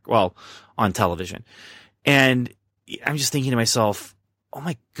on television. And I'm just thinking to myself, oh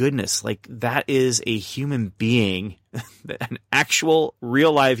my goodness, like that is a human being, an actual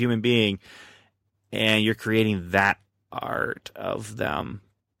real live human being, and you're creating that art of them,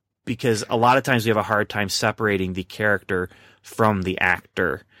 because a lot of times we have a hard time separating the character from the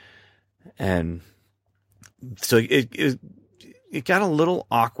actor. And so it got a little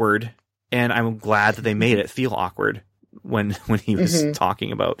awkward, and I'm glad that they made it feel awkward when he was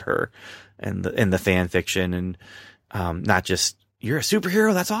talking about her and the fan fiction, and not just, you're a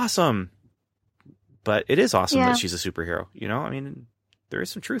superhero, that's awesome, but it is awesome that she's a superhero. I mean, there is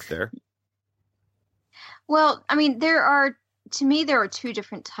some truth there. Well, I mean, there are two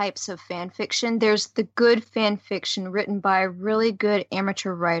different types of fan fiction. There's the good fan fiction written by really good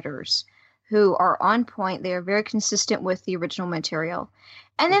amateur writers who are on point. They are very consistent with the original material.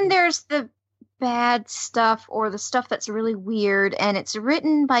 And then there's the bad stuff, or the stuff that's really weird, and it's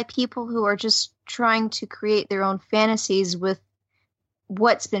written by people who are just trying to create their own fantasies with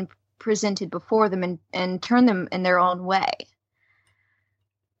what's been presented before them and turn them in their own way.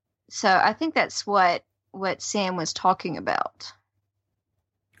 So I think that's what Sam was talking about.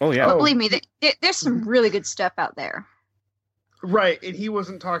 Oh, yeah. But believe me, there's some really good stuff out there. Right, and he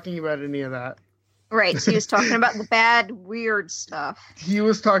wasn't talking about any of that. Right, so he was talking about the bad, weird stuff. He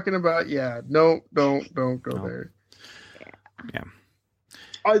was talking about, don't go there. Yeah.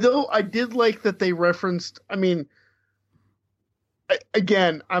 Although I did like that they referenced, I mean,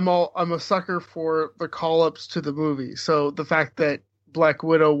 again, I'm a sucker for the call-ups to the movie. So the fact that Black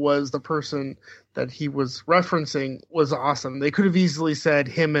Widow was the person that he was referencing was awesome. They could have easily said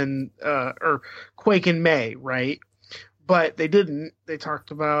him and or Quake and May, right? But they didn't. They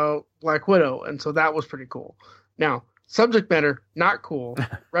talked about Black Widow, and so that was pretty cool. Now, subject matter, not cool.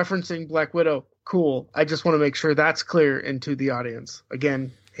 Referencing Black Widow, cool. I just want to make sure that's clear into the audience.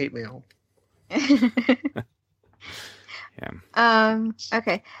 Again, hate mail.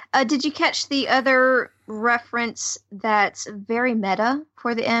 Okay. Did you catch the other reference that's very meta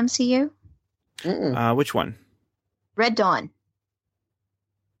for the MCU? Which one? Red Dawn.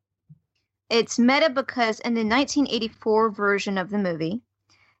 It's meta because in the 1984 version of the movie,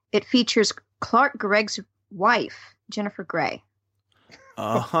 it features Clark Gregg's wife, Jennifer Grey.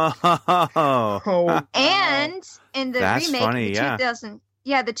 Oh. And in the That's remake, funny,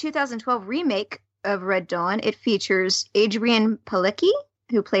 the 2012 remake of Red Dawn, it features Adrian Palicki,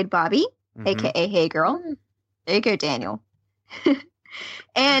 who played Bobby, aka Hey Girl. There you go, Daniel.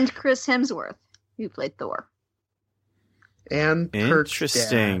 And Chris Hemsworth, who played Thor. And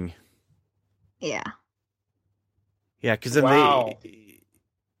interesting. Yeah. Yeah, because then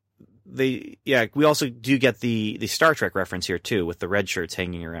we also do get the Star Trek reference here too, with the red shirts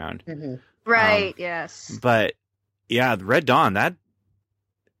hanging around. Right. Yes. But yeah, Red Dawn,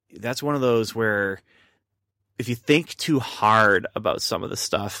 that's one of those where if you think too hard about some of the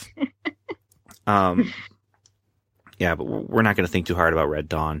stuff, but we're not going to think too hard about Red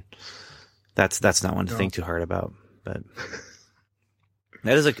Dawn. That's not one to think too hard about, but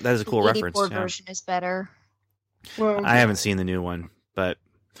that is a cool reference. The 84 version is better. Well, I haven't seen the new one, but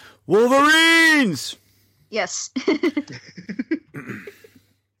Wolverines. Yes.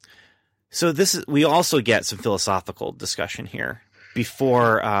 So we also get some philosophical discussion here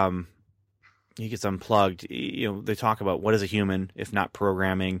before he gets unplugged. They talk about what is a human if not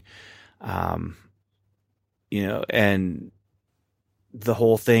programming, and the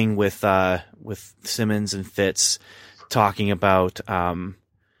whole thing with Simmons and Fitz talking about,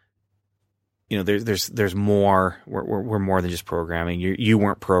 there's more. We're more than just programming. You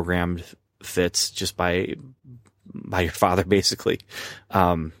weren't programmed, Fitz, just by your father, basically.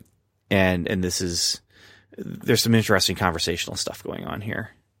 And there's some interesting conversational stuff going on here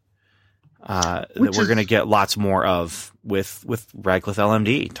that we're going to get lots more of with Radcliffe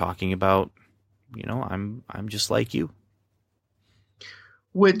LMD talking about, I'm just like you.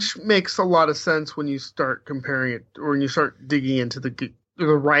 which makes a lot of sense when you start comparing it, or when you start digging into the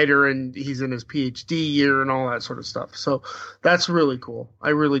writer, and he's in his PhD year and all that sort of stuff. So that's really cool. I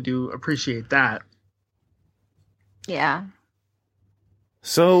really do appreciate that. Yeah.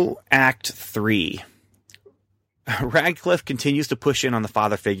 So Act 3. Radcliffe continues to push in on the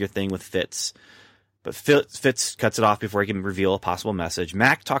father figure thing with Fitz, but Fitz cuts it off before he can reveal a possible message.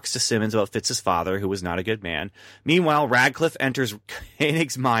 Mac talks to Simmons about Fitz's father, who was not a good man. Meanwhile, Radcliffe enters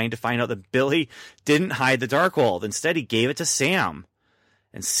Koenig's mind to find out that Billy didn't hide the Darkhold. Instead, he gave it to Sam.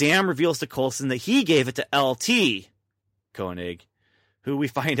 And Sam reveals to Coulson that he gave it to LT Koenig, who we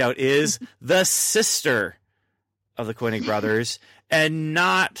find out is the sister of the Koenig brothers, and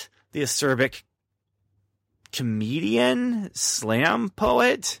not the acerbic comedian slam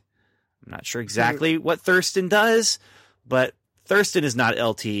poet. I'm not sure exactly what Thurston does, but Thurston is not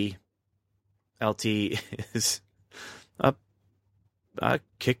LT. LT is a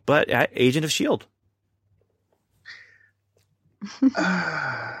kick butt agent of S.H.I.E.L.D.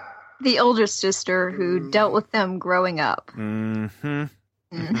 The older sister who dealt with them growing up. Mm-hmm.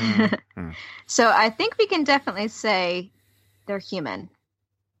 Mm-hmm. So I think we can definitely say they're human.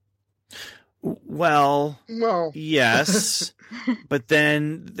 Well, yes, but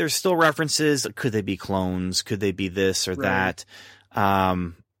then there's still references. Could they be clones? Could they be this or that?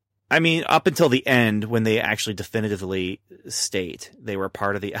 I mean, up until the end, when they actually definitively state they were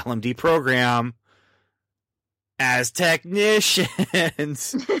part of the LMD program as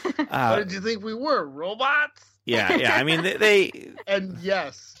technicians. What did you think we were? Robots? Yeah. I mean, they and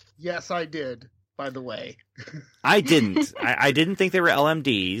yes, I did. By the way, I didn't. I didn't think they were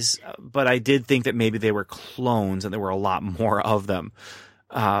LMDs, but I did think that maybe they were clones, and there were a lot more of them.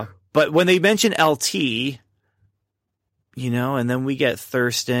 But when they mention LT, and then we get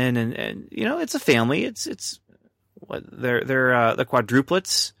Thurston, and it's a family. It's what they're the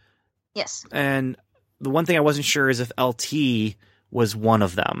quadruplets. Yes. And the one thing I wasn't sure is if LT was one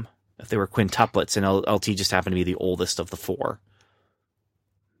of them, if they were quintuplets, and LT just happened to be the oldest of the four.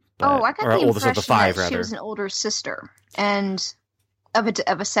 I got the impression that she was an older sister and of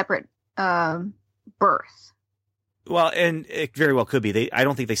a separate birth. Well, and it very well could be. I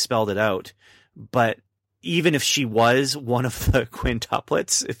don't think they spelled it out, but even if she was one of the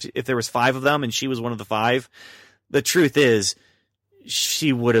quintuplets, if there was 5 of them and she was one of the 5, the truth is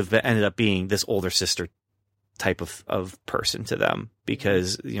she would have ended up being this older sister type of person to them,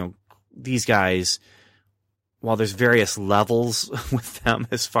 because these guys, while there's various levels with them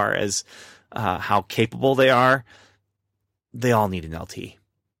as far as how capable they are, they all need an LT.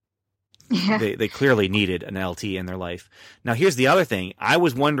 Yeah. They clearly needed an LT in their life. Now, here's the other thing. I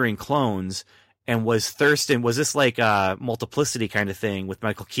was wondering, clones, and was this like a multiplicity kind of thing with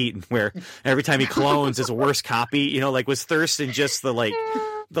Michael Keaton, where every time he clones is a worse copy? Was Thurston just the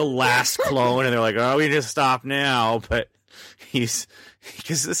last clone, and they're like, oh, we need to stop now? But because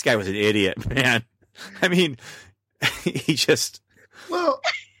this guy was an idiot, man. I mean, he just... Well...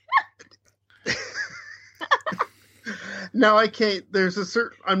 Now I can't... There's a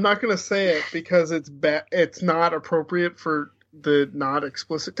certain... I'm not going to say it because it's not appropriate for the not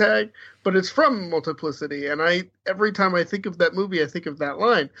explicit tag, but it's from Multiplicity, and every time I think of that movie, I think of that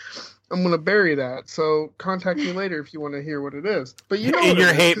line. I'm going to bury that, so contact me later if you want to hear what it is. But in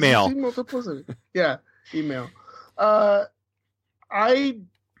your hate mail. Multiplicity. Yeah, email. I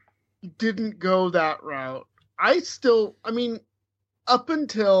didn't go that route. Up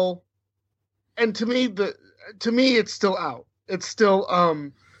until, and to me it's still out. It's still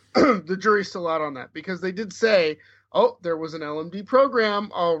the jury's still out on that, because they did say, oh, there was an LMD program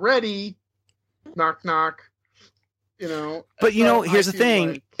already. Knock knock. But here's the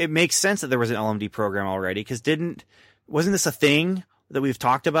thing. It makes sense that there was an LMD program already, because wasn't this a thing that we've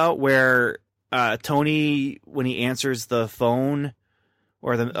talked about where Tony, when he answers the phone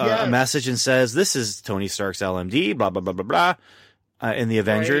or a message and says, this is Tony Stark's LMD, blah, blah, blah, blah, blah, in the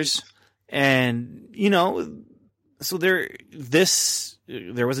Avengers. Right. And, so there was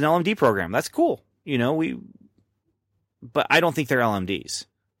an LMD program. That's cool. But I don't think they're LMDs.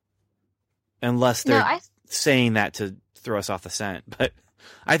 Unless they're saying that to throw us off the scent. But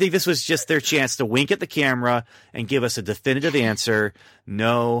I think this was just their chance to wink at the camera and give us a definitive answer.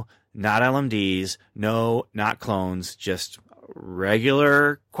 No, not LMDs. No, not clones. Just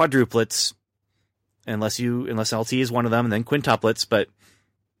regular quadruplets, unless LT is one of them, and then quintuplets, but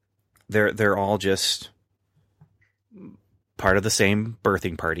they're all just part of the same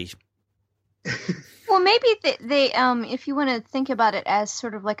birthing party. Well, maybe they if you want to think about it as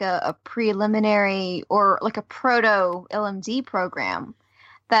sort of like a preliminary or like a proto LMD program,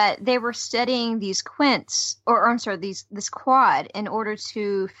 that they were studying these quints, or I'm sorry, this quad, in order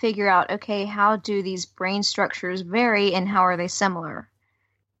to figure out, okay, how do these brain structures vary and how are they similar,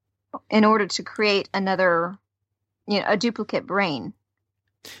 in order to create another, a duplicate brain.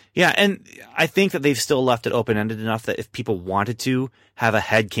 Yeah, and I think that they've still left it open-ended enough that if people wanted to have a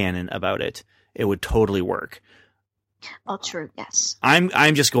headcanon about it, it would totally work. Oh, true, yes.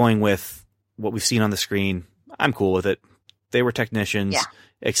 I'm just going with what we've seen on the screen. I'm cool with it. They were technicians,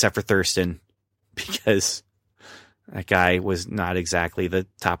 except for Thurston, because that guy was not exactly the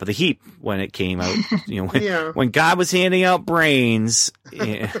top of the heap when it came out. When God was handing out brains.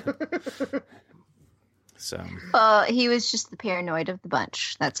 Yeah. So. He was just the paranoid of the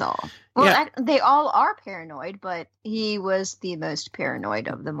bunch. That's all. Well, they all are paranoid, but he was the most paranoid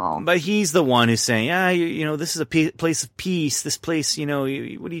of them all. But he's the one who's saying, this is a place of peace. This place, what are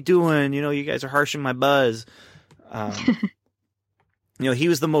you doing? You guys are harshing my buzz. He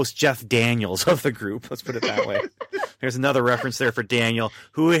was the most Jeff Daniels of the group. Let's put it that way. There's another reference there for Daniel,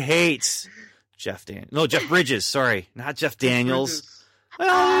 who hates Jeff Bridges. Sorry, not Jeff Daniels.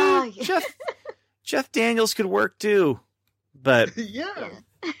 Well, Jeff Daniels could work too, but yeah.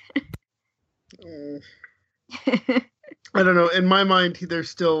 I don't know. In my mind, they're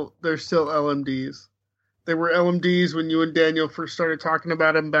still LMDs. They were LMDs when you and Daniel first started talking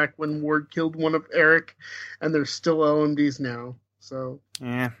about him back when Ward killed one of Eric, and they're still LMDs now. So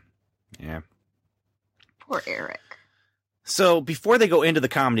yeah. Poor Eric. So before they go into the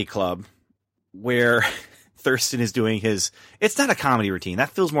comedy club, where Thurston is doing it's not a comedy routine.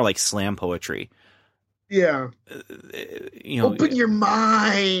 That feels more like slam poetry. Yeah. Open your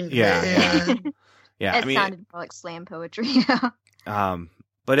mind. Yeah. Man. Yeah. It sounded more like slam poetry.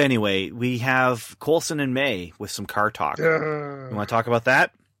 But anyway, we have Coulson and May with some car talk. You want to talk about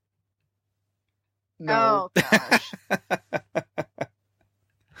that? No. Oh, gosh.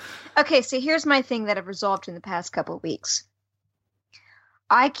 Okay, so here's my thing that I've resolved in the past couple of weeks.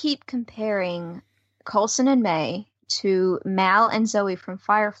 I keep comparing Coulson and May to Mal and Zoe from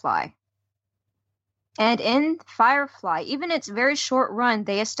Firefly. And in Firefly, even its very short run,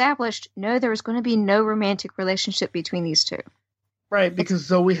 they established, there was going to be no romantic relationship between these two. Right, because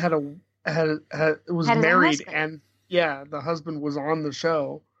Zoe was married, and the husband was on the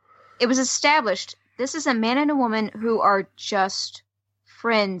show. It was established, this is a man and a woman who are just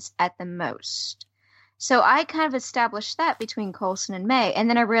friends at the most. So I kind of established that between Coulson and May, and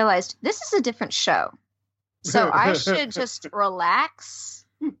then I realized this is a different show. So I should just relax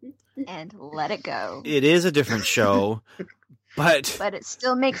and let it go. It is a different show, but it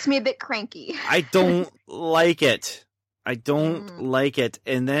still makes me a bit cranky. I don't like it. Like it.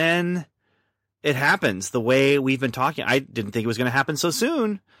 And then it happens the way we've been talking. I didn't think it was going to happen so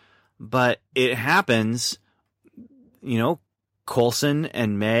soon, but it happens. Coulson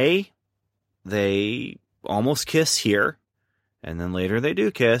and May, they almost kiss here, and then later they do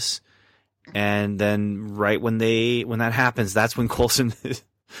kiss. And then right when that happens, that's when Coulson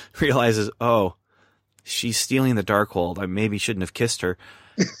realizes, oh, she's stealing the Darkhold. I maybe shouldn't have kissed her.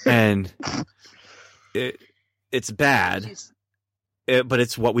 And it's bad, but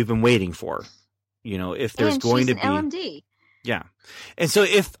it's what we've been waiting for. If there's going to be LMD. Yeah. And so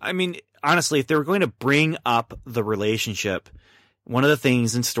honestly, if they were going to bring up the relationship, one of the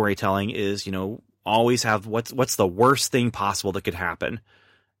things in storytelling is, always have what's the worst thing possible that could happen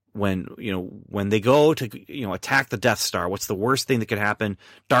when they go to, attack the Death Star. What's the worst thing that could happen?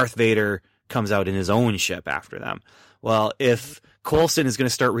 Darth Vader comes out in his own ship after them. Well, if Coulson is going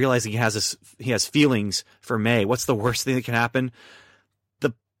to start realizing he has feelings for May, what's the worst thing that can happen?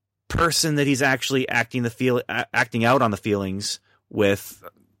 The person that he's actually acting out on the feelings with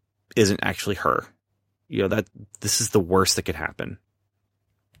isn't actually her. That this is the worst that could happen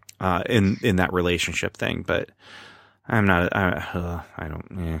in that relationship thing. But I'm not. I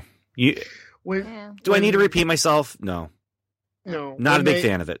don't. Yeah. Do I need to repeat myself? No. No. Not a big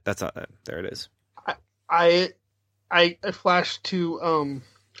fan of it. That's there. It is. I flashed to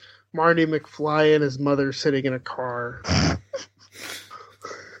Marty McFly and his mother sitting in a car.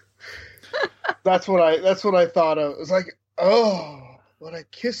 That's what I thought of. It was like, oh, when I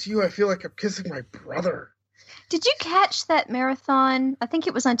kiss you, I feel like I'm kissing my brother. Did you catch that marathon? I think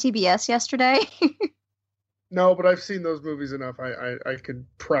it was on TBS yesterday. No, but I've seen those movies enough. I could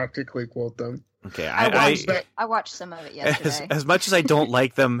practically quote them. Okay, I watched some of it yesterday. As much as I don't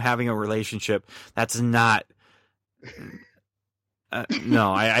like them having a relationship, that's not.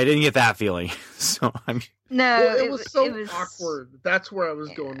 No, I didn't get that feeling. So it was awkward. That's where I was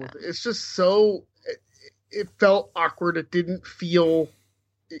going with it. It's just so. It felt awkward. It didn't feel,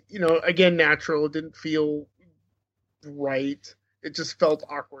 again, natural. It didn't feel right. It just felt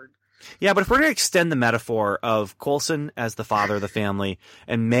awkward. Yeah, but if we're going to extend the metaphor of Coulson as the father of the family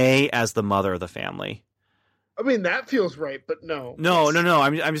and May as the mother of the family. I mean, that feels right, but no. No.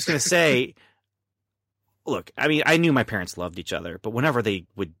 I'm just going to say, look, I mean, I knew my parents loved each other, but whenever they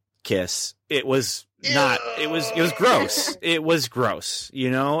would kiss, it was gross. It was gross, you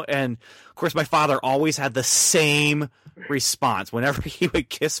know? And of course, my father always had the same response whenever he would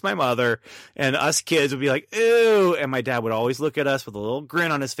kiss my mother, and us kids would be like, ew. And my dad would always look at us with a little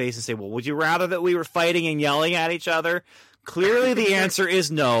grin on his face and say, well, would you rather that we were fighting and yelling at each other? Clearly the answer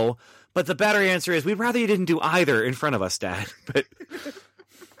is no, but the better answer is we'd rather you didn't do either in front of us, Dad. But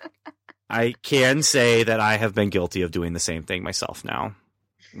I can say that I have been guilty of doing the same thing myself now.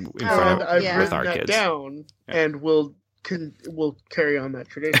 I've written that down, and we'll carry on that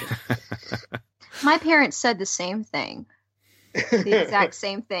tradition. My parents said the same thing, the exact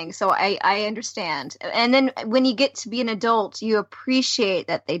same thing. So I understand. And then when you get to be an adult, you appreciate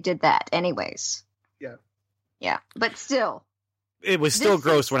that they did that, anyways. Yeah, but still, it was still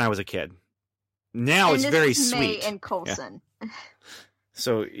gross when I was a kid. Now it's very sweet. May and Coulson. Yeah.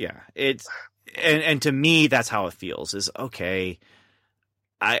 So yeah, it's and to me that's how it feels. Is okay.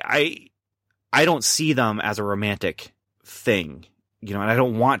 I don't see them as a romantic thing, you know, and I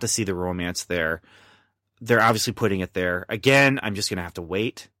don't want to see the romance there. They're obviously putting it there. Again, I'm just going to have to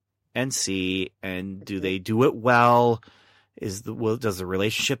wait and see. And do they do it well? Does the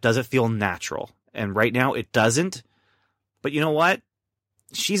relationship, does it feel natural? And right now it doesn't. But you know what?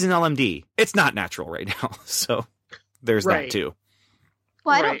 She's an LMD. It's not natural right now. So there's that too.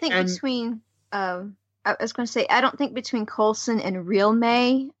 Well, I don't think between, I was going to say, I don't think between Coulson and Real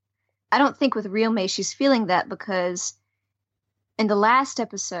May, I don't think with Real May she's feeling that, because in the last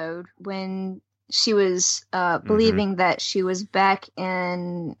episode when she was believing that she was back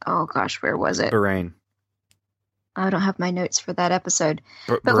in, oh gosh, where was it? Bahrain. I don't have my notes for that episode.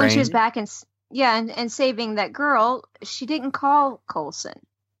 But when she was back in, and saving that girl, she didn't call Coulson.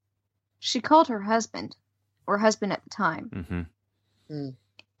 She called her husband, or husband at the time.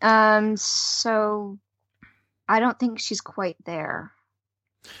 So I don't think she's quite there.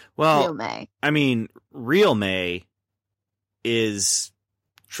 Well, Real May. I mean, Real May is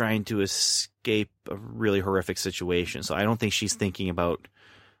trying to escape a really horrific situation. So I don't think she's thinking about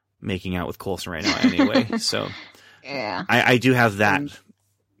making out with Coulson right now anyway. So yeah, I do have that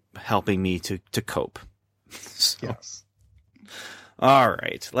helping me to cope. So. Yes. All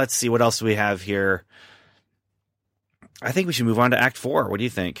right. Let's see. What else do we have here? I think we should move on to Act 4. What do you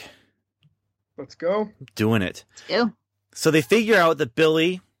think? Let's go. Doing it. Let's go. So they figure out that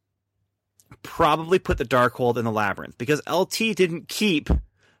Billy probably put the Darkhold in the labyrinth because LT didn't keep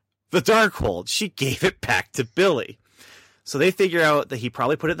the Darkhold. She gave it back to Billy. So they figure out that he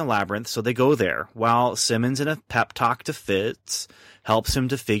probably put it in the labyrinth, so they go there. While Simmons, in a pep talk to Fitz, helps him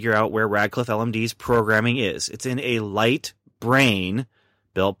to figure out where Radcliffe LMD's programming is. It's in a light brain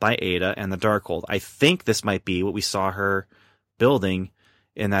built by Ada and the Darkhold. I think this might be what we saw her building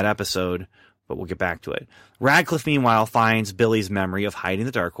in that episode, but we'll get back to it. Radcliffe, meanwhile, finds Billy's memory of hiding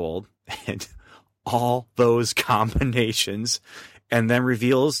the Darkhold and all those combinations, and then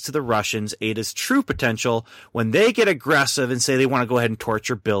reveals to the Russians Ada's true potential when they get aggressive and say they want to go ahead and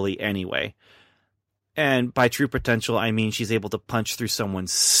torture Billy anyway. And by true potential, I mean she's able to punch through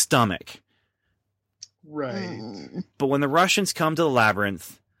someone's stomach. Right. But when the Russians come to the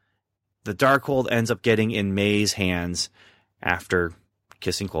labyrinth, the Darkhold ends up getting in May's hands after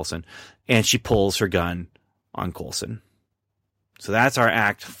kissing Coulson, and she pulls her gun on Coulson. So that's our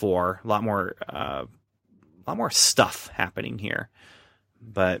Act 4. A lot more stuff happening here.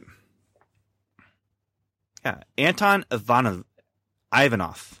 But yeah, Anton Ivanov.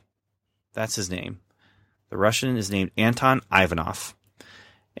 That's his name. The Russian is named Anton Ivanov.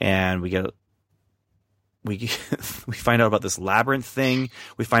 And we find out about this labyrinth thing.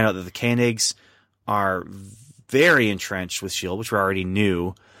 We find out that the Koenigs are very entrenched with S.H.I.E.L.D., which we already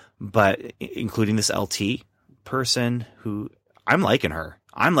knew, but including this LT person who I'm liking her.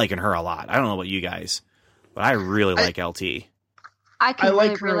 I'm liking her a lot. I don't know about you guys, but I really like LT. I can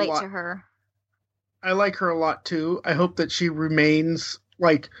really relate to her. I like her a lot too. I hope that she remains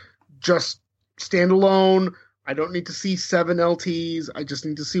like just standalone. I don't need to see 7 LTs. I just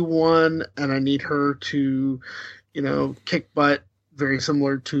need to see one, and I need her to, kick butt, very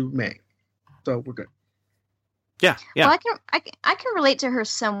similar to May. So we're good. Yeah. Well, I can relate to her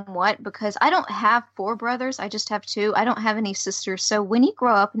somewhat because I don't have 4 brothers. I just have 2. I don't have any sisters. So when you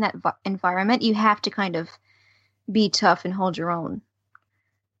grow up in that environment, you have to kind of be tough and hold your own.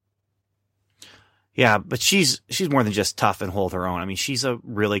 Yeah, but she's more than just tough and hold her own. I mean, she's a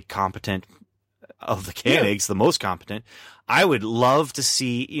really competent of the Koenigs, the most competent. I would love to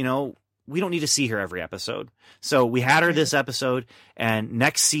see, we don't need to see her every episode. So we had her this episode, and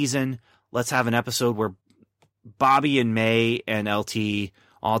next season, let's have an episode where Bobby and May and LT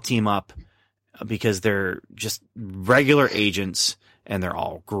all team up because they're just regular agents and they're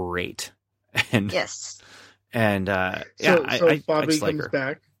all great. And yes. And so Bobby comes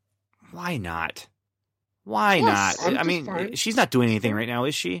back. Why not? Why not? I mean, fine. She's not doing anything right now,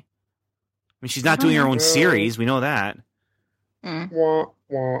 is she? I mean, she's not doing her own series. We know that. Wah,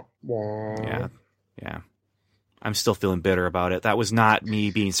 wah, wah. Yeah. I'm still feeling bitter about it. That was not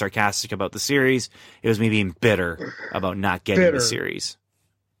me being sarcastic about the series. It was me being bitter about not getting the series.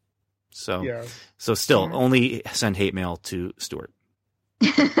 So, still only send hate mail to Stuart.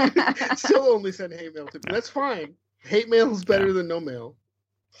 Still only send hate mail to me. That's fine. Hate mail is better than no mail.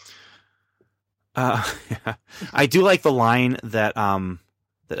 I do like the line that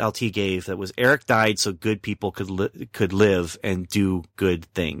LT gave. That was, Eric died so good people could live and do good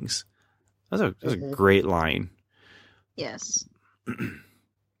things. That was a great line. Yes.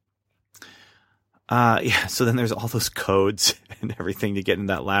 So then there's all those codes and everything to get in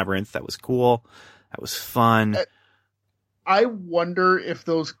that labyrinth. That was cool. That was fun. I wonder if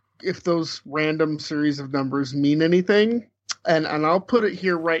those random series of numbers mean anything. And I'll put it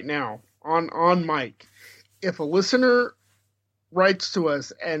here right now on mic. If a listener writes to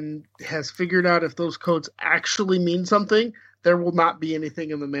us and has figured out if those codes actually mean something, there will not be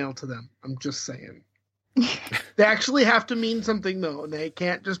anything in the mail to them. I'm just saying. They actually have to mean something, though. And they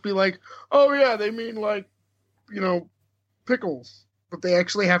can't just be like, oh, yeah, they mean like, pickles. But they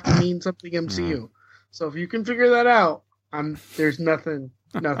actually have to mean something MCU. So if you can figure that out, there's nothing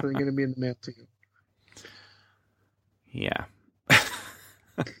going to be in the mail to you. Yeah.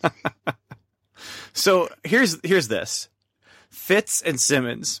 So here's this. Fitz and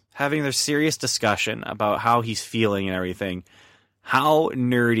Simmons having their serious discussion about how he's feeling and everything. How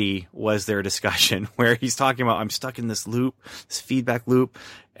nerdy was their discussion where he's talking about, I'm stuck in this loop, this feedback loop.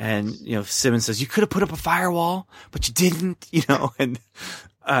 And, Simmons says, you could have put up a firewall, but you didn't, and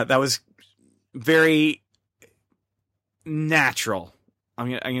that was very natural. I'm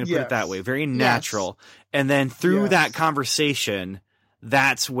going to put it that way. Very natural. Yes. And then through that conversation,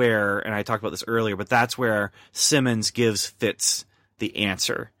 that's where, and I talked about this earlier, but that's where Simmons gives Fitz the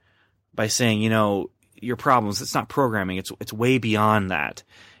answer by saying, your problems, it's not programming. It's way beyond that.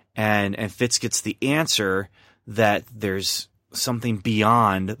 And Fitz gets the answer that there's something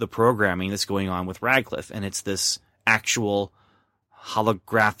beyond the programming that's going on with Radcliffe. And it's this actual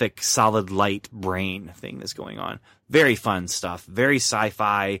holographic solid light brain thing that's going on. Very fun stuff, very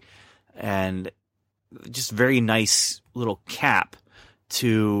sci-fi, and just very nice little cap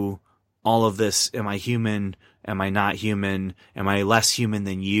to all of this. Am I human? Am I not human? Am I less human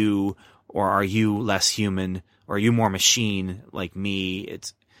than you? Or are you less human? Or are you more machine like me?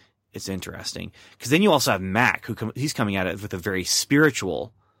 It's interesting. Because then you also have Mac, he's coming at it with a very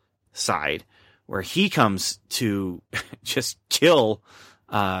spiritual side, where he comes to just kill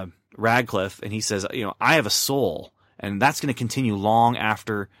Radcliffe, and he says, I have a soul, and that's going to continue long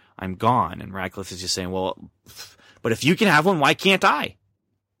after I'm gone. And Radcliffe is just saying, well, but if you can have one, why can't I?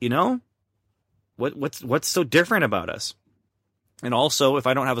 What's so different about us? And also, if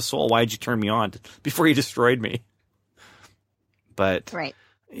I don't have a soul, why did you turn me on before you destroyed me? But right.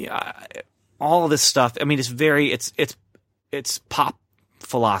 Yeah, all of this stuff. I mean, it's pop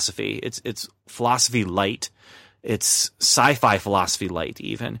philosophy. It's philosophy light. It's sci-fi philosophy light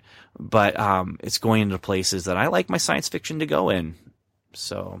even. But it's going into places that I like my science fiction to go in.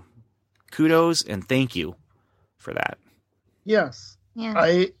 So kudos and thank you for that. Yes.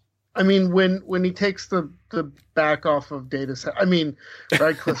 Yeah. I mean, when he takes the back off of Data's head,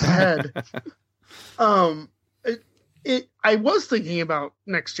 Radcliffe's head, I was thinking about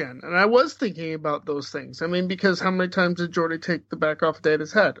Next Gen, and I was thinking about those things. I mean, because how many times did Geordi take the back off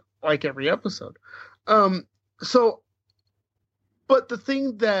Data's head? Like every episode. But the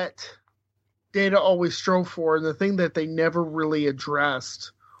thing that Data always strove for, and the thing that they never really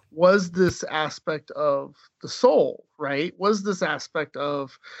addressed, was this aspect of the soul, right? Was this aspect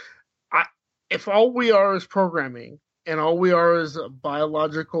of, if all we are is programming, and all we are is a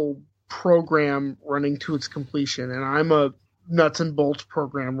biological program running to its completion, and I'm a nuts and bolts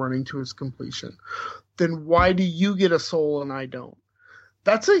program running to its completion, then why do you get a soul and I don't?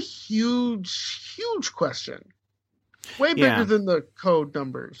 That's a huge, huge question. Way bigger than the code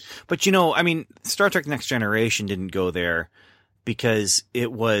numbers. But Star Trek Next Generation didn't go there because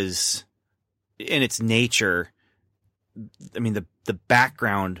it was, in its nature, the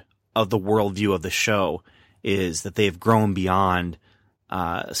background of the worldview of the show is that they've grown beyond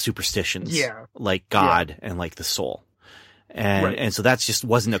superstitions, like God and like the soul. And so that's just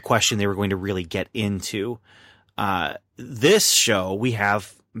wasn't a question they were going to really get into. This show, we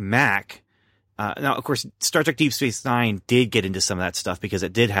have Mac. Now, of course, Star Trek Deep Space Nine did get into some of that stuff because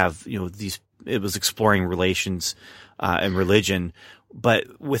it did have, it was exploring relations and religion.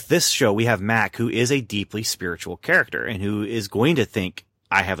 But with this show, we have Mac, who is a deeply spiritual character and who is going to think,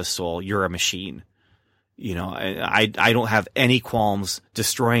 I have a soul, you're a machine. I don't have any qualms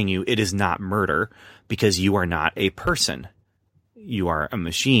destroying you. It is not murder because you are not a person. You are a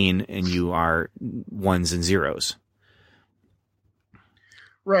machine and you are ones and zeros.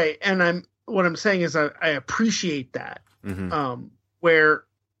 Right. And what I'm saying is I appreciate that. Mm-hmm. Where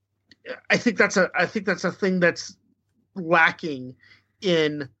I think that's a thing that's lacking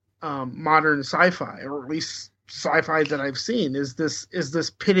in modern sci-fi, or at least sci-fi that I've seen, is this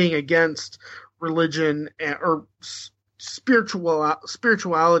pitting against religion or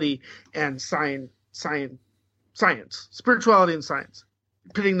spirituality and science, spirituality and science,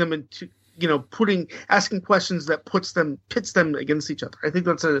 pitting them into, asking questions that pits them against each other. I think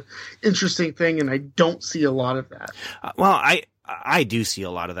that's an interesting thing, and I don't see a lot of that. Well, I do see a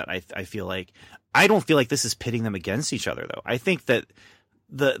lot of that. I feel like I don't feel like this is pitting them against each other, though. I think that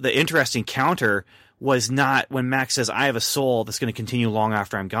the interesting counter was not when Max says, I have a soul that's going to continue long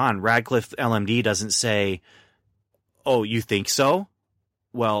after I'm gone. Radcliffe LMD doesn't say, oh, you think so?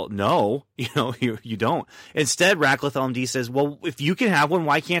 Well, no, you don't. Instead, Radcliffe LMD says, well, if you can have one,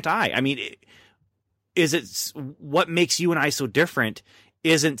 why can't I? I mean, what makes you and I so different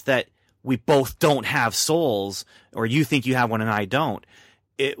isn't that we both don't have souls, or you think you have one and I don't.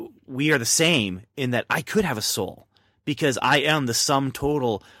 We are the same in that I could have a soul because I am the sum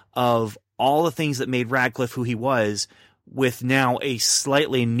total of all the things that made Radcliffe who he was, with now a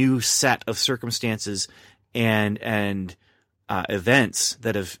slightly new set of circumstances and events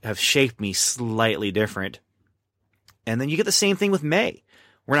that have shaped me slightly different. And then you get the same thing with May.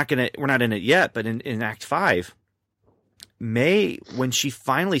 We're not in it yet, but in Act 5, May, when she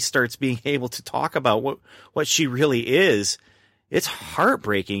finally starts being able to talk about what she really is, it's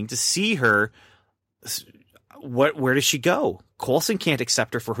heartbreaking to see her. Where does she go? Coulson can't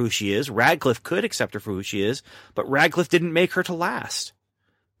accept her for who she is. Radcliffe could accept her for who she is, but Radcliffe didn't make her to last.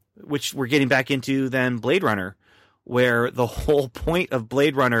 Which we're getting back into then Blade Runner, where the whole point of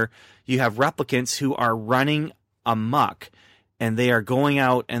Blade Runner, you have replicants who are running amok, and they are going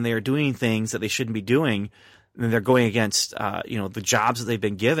out and they are doing things that they shouldn't be doing, and they're going against the jobs that they've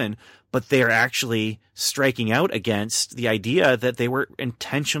been given, but they are actually striking out against the idea that they were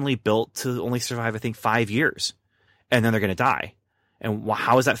intentionally built to only survive, I think, 5 years, and then they're going to die. And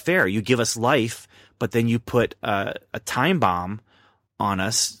how is that fair? You give us life, but then you put a time bomb on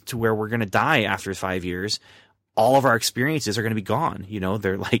us to where we're going to die after 5 years. All of our experiences are going to be gone.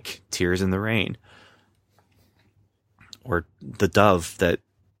 They're like tears in the rain, or the dove that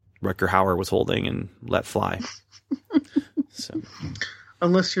Rutger Hauer was holding and let fly. So,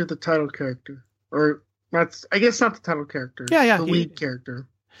 unless you're the title character, or that's, I guess, not the title character. Yeah, the lead character.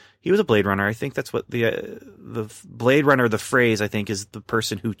 He was a Blade Runner. I think that's what the Blade Runner. The phrase, I think, is the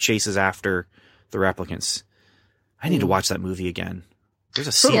person who chases after the replicants. I need to watch that movie again. There's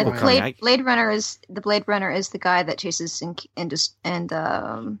a sequel coming. Blade Runner is the guy that chases and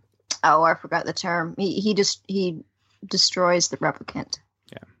I forgot the term. He destroys the replicant.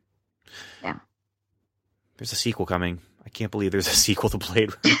 Yeah. There's a sequel coming. I can't believe there's a sequel to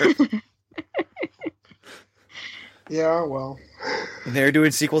Blade Runner. Yeah, well. They're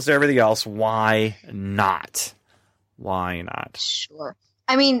doing sequels to everything else. Why not? Sure.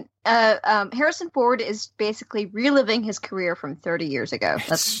 I mean, Harrison Ford is basically reliving his career from 30 years ago.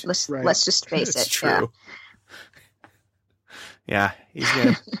 Let's just face it. It's true. Yeah, he's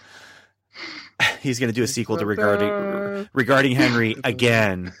gonna do a sequel to regarding Henry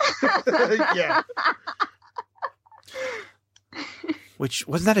again. Yeah. Which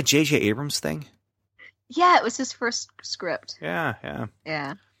wasn't that a J.J. Abrams thing? Yeah, it was his first script. Yeah.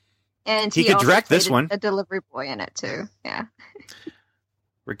 And he could direct this one. A delivery boy in it too. Yeah.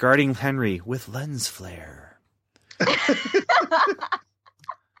 Regarding Henry with lens flare.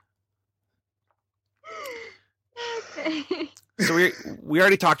 Okay. So we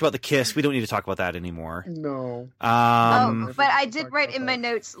already talked about the kiss. We don't need to talk about that anymore. No. But I did write in my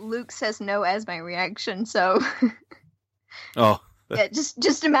notes, Luke says no as my reaction. So. Oh. Yeah,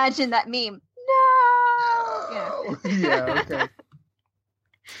 just imagine that meme. No. Yeah. Okay.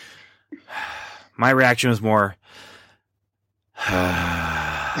 My reaction was more.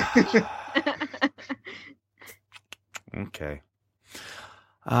 Okay.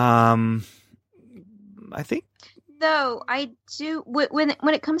 I think though, I do when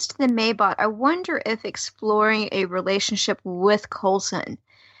it comes to the Maybot, I wonder if exploring a relationship with Coulson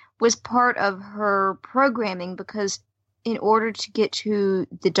was part of her programming, because in order to get to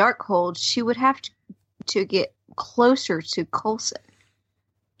the Darkhold, she would have to get closer to Coulson.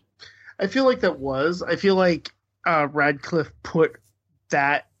 I feel like that was. I feel like Radcliffe put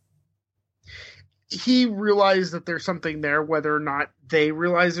that. He realized that there's something there, whether or not they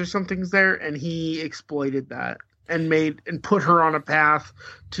realize there's something's there, and he exploited that and put her on a path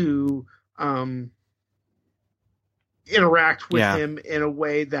to interact with him in a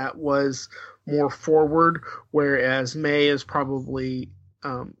way that was more forward, whereas May is probably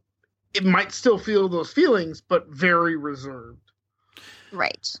it might still feel those feelings, but very reserved.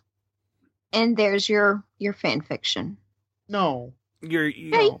 Right. And there's your fan fiction. No. Your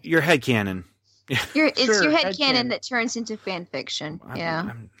headcanon. It's your headcanon that turns into fan fiction.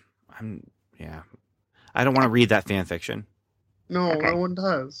 Yeah. I don't want to read that fan fiction. No, no one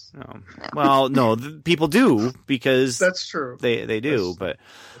does. No. Well, no, people do, because that's true. They do, but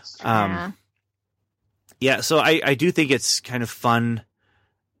so I do think it's kind of fun.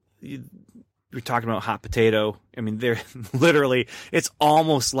 You're talking about hot potato. I mean, they're literally, it's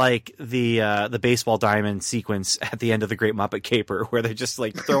almost like the baseball diamond sequence at the end of the Great Muppet Caper, where they're just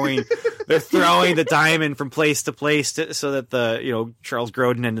like throwing the diamond from place to place so that Charles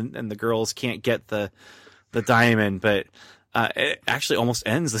Grodin and the girls can't get the diamond. But it actually almost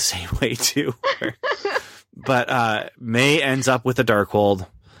ends the same way too. But May ends up with the Darkhold,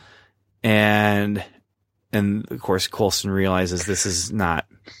 and of course Coulson realizes this is not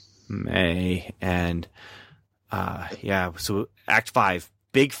May, and so Act 5,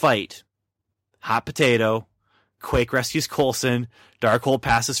 big fight, hot potato, Quake rescues Coulson, Darkhold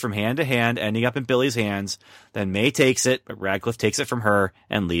passes from hand to hand, ending up in Billy's hands. Then May takes it, but Radcliffe takes it from her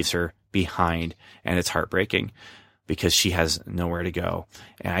and leaves her behind, and it's heartbreaking because she has nowhere to go.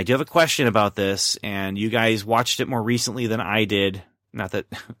 And I do have a question about this, and you guys watched it more recently than I did. Not that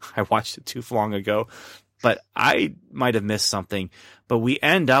I watched it too long ago, but I might have missed something. But we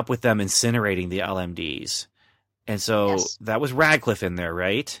end up with them incinerating the LMDs. And so that was Radcliffe in there,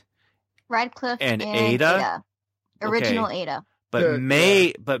 right? Radcliffe and Ada. Original okay. Ada. But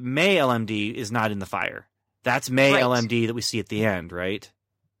May LMD is not in the fire. That's May LMD that we see at the end, right?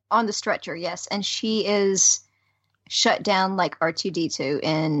 On the stretcher, yes. And she is shut down like R2-D2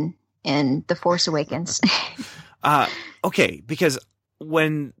 in The Force Awakens. Okay, because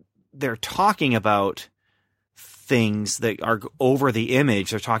when they're talking about things that are over the image,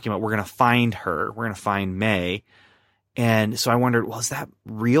 they're talking about, we're going to find her, we're going to find May. And so I wondered, well, is that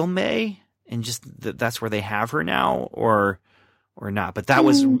real May? And just that's where they have her now, or not? But that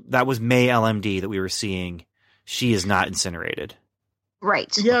was May LMD that we were seeing. She is not incinerated.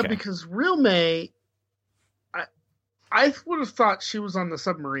 Right. Yeah, okay. Because real May, I would have thought she was on the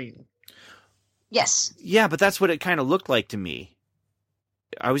submarine. Yes. Yeah, but that's what it kind of looked like to me.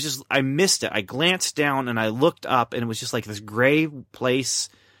 I missed it. I glanced down and I looked up, and it was just like this gray place,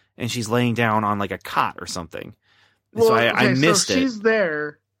 and she's laying down on like a cot or something. Well, so I missed it. She's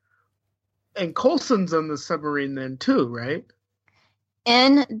there, and Coulson's on the submarine then too, right?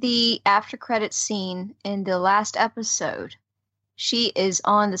 In the after credits scene in the last episode, she is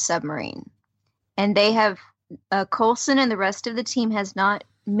on the submarine, and they have Coulson and the rest of the team has not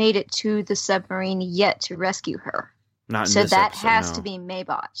made it to the submarine yet to rescue her. Not in so this that episode, has no. to be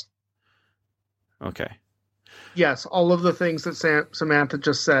Maybot. Okay. Yes, all of the things that Samantha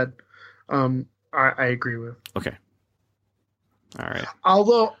just said, I agree with. Okay. All right.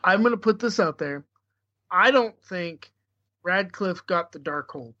 Although I'm going to put this out there, I don't think Radcliffe got the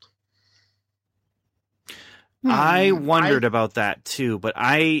Darkhold. I wondered about that too, but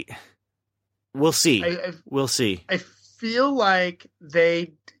we'll see. We'll see. I feel like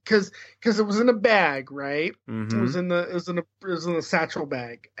they, because it was in a bag, right? Mm-hmm. It was in the satchel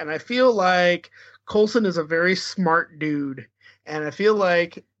bag, and I feel like Coulson is a very smart dude, and I feel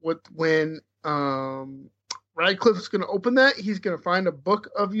like when Radcliffe's going to open that, he's going to find a book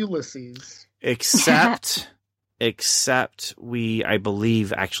of Ulysses. Except we, I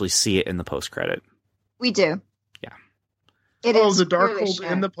believe, actually see it in the post credit. We do. Yeah. It is the Darkhold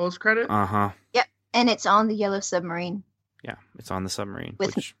in the post credit. Yep, and it's on the yellow submarine. Yeah, it's on the submarine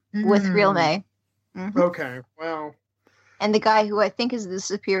with real May. Mm-hmm. Okay, well, and the guy who I think is the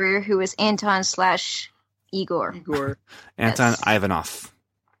superior, who is Anton/Igor. Anton Ivanov.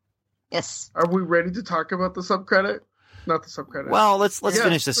 Yes. Are we ready to talk about the subcredit? Not the subcredit. Well, let's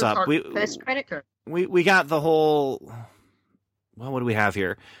finish this up. Post credit. We got the whole. Well, what do we have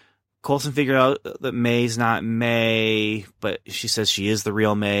here? Coulson figured out that May's not May, but she says she is the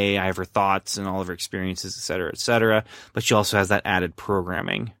real May. I have her thoughts and all of her experiences, et cetera, et cetera. But she also has that added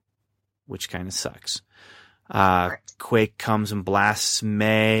programming, which kind of sucks. Quake comes and blasts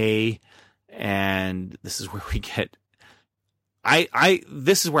May, and this is where we get.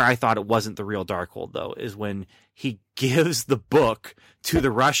 This is where I thought it wasn't the real Darkhold, though, is when he gives the book to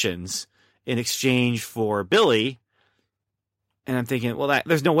the Russians in exchange for Billy. And I'm thinking, well,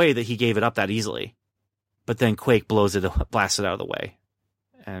 there's no way that he gave it up that easily. But then Quake blasts it out of the way.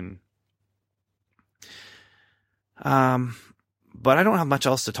 And, but I don't have much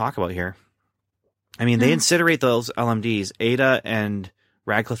else to talk about here. I mean, they incinerate those LMDs. Ada and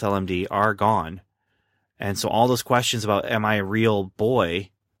Radcliffe LMD are gone. And so all those questions about, am I a real boy?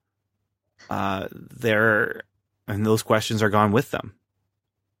 And those questions are gone with them.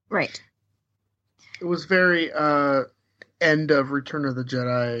 Right. It was very, end of Return of the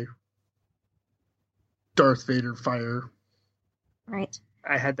Jedi, Darth Vader fire. Right.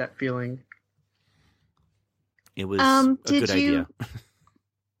 I had that feeling. It was a good idea.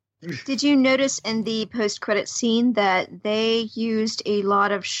 Did you notice in the post-credit scene that they used a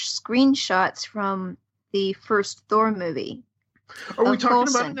lot of screenshots from the first Thor movie? Are we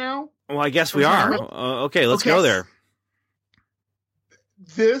talking about it now? Well, I guess we are. Okay, let's go there.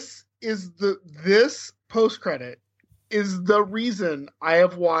 This post-credit is the reason I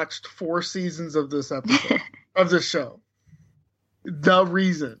have watched 4 seasons of this episode, of this show. The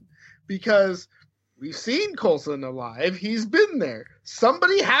reason. Because we've seen Coulson alive. He's been there.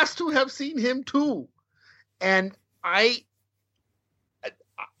 Somebody has to have seen him too. And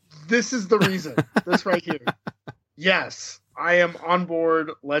this is the reason. This right here. Yes, I am on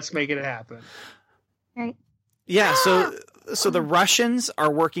board. Let's make it happen. Right. Yeah, so the Russians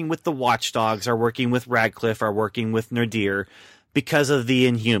are working with the Watchdogs, are working with Radcliffe, are working with Nadir because of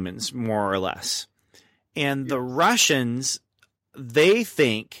the Inhumans, more or less. And the Russians, they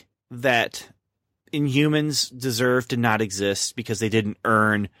think that Inhumans deserve to not exist because they didn't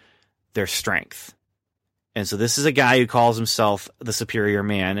earn their strength. And so this is a guy who calls himself the superior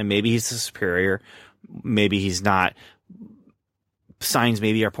man, and maybe he's the superior, maybe he's not. Signs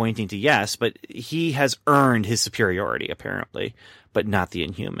maybe are pointing to yes, but he has earned his superiority, apparently, but not the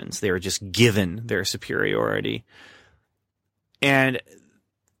Inhumans. They were just given their superiority. And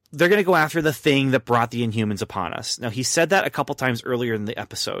they're going to go after the thing that brought the Inhumans upon us. Now, he said that a couple times earlier in the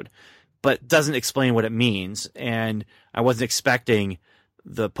episode, but doesn't explain what it means. And I wasn't expecting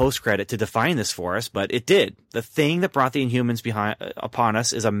the post-credit to define this for us, but it did. The thing that brought the Inhumans upon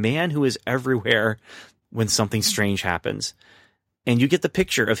us is a man who is everywhere when something strange happens. And you get the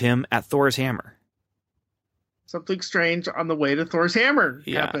picture of him at Thor's hammer. Something strange on the way to Thor's hammer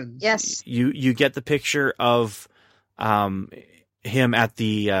happens. Yes. You get the picture of him at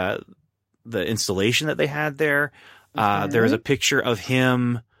the installation that they had there. There's a picture of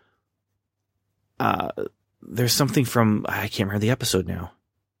him. There's something from, I can't remember the episode now.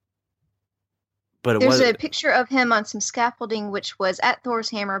 But there's a picture of him on some scaffolding, which was at Thor's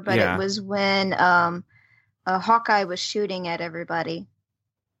hammer, but it was when Hawkeye was shooting at everybody.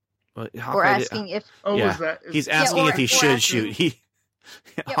 Or asking if... He's asking if he should shoot.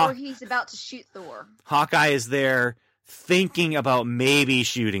 Or he's about to shoot Thor. Hawkeye is there thinking about maybe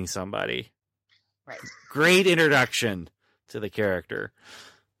shooting somebody. Right. Great introduction to the character.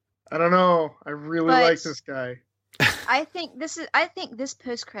 I don't know. I really like this guy. I think this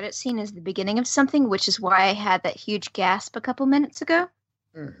post-credit scene is the beginning of something, which is why I had that huge gasp a couple minutes ago.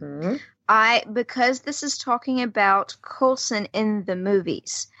 Mm-hmm. Because this is talking about Coulson in the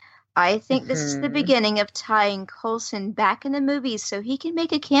movies. I think this is the beginning of tying Coulson back in the movies so he can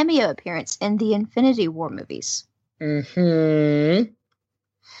make a cameo appearance in the Infinity War movies. Mm-hmm.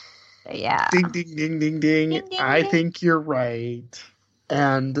 So, yeah. Ding, ding, ding, ding, ding. Ding, ding, I think you're right.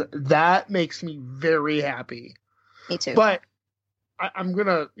 And that makes me very happy. Me too. But I'm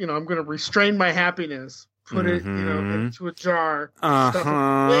gonna restrain my happiness. Put it, into a jar. Stuff it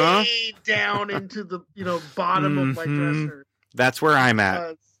way down into the, bottom of my dresser. That's where I'm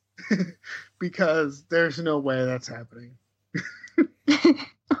at. Because there's no way that's happening.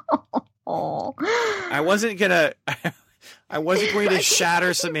 I wasn't going to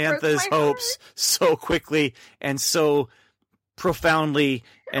shatter Samantha's hopes so quickly and so profoundly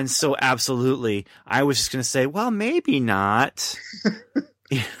and so absolutely. I was just going to say, well, maybe not.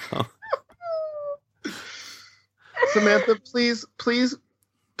 Samantha, please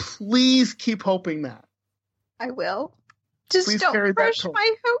keep hoping that. I will. Just don't crush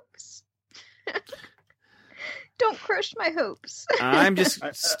my hopes. Don't crush my hopes. I'm just,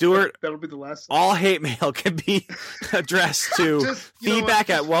 Stuart, that'll be the last. All hate mail can be addressed to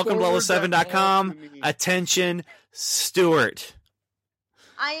feedback at welcomelevel7.com. Attention, Stuart.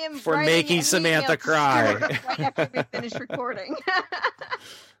 I am for making Samantha cry. Right after we finish recording.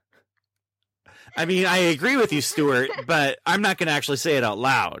 I mean, I agree with you, Stuart, but I'm not going to actually say it out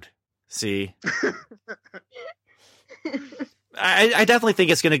loud. See? I definitely think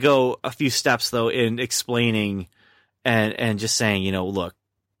it's going to go a few steps, though, in explaining and just saying, you know, look,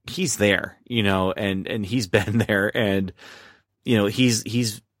 he's there, you know, and he's been there, and, you know, he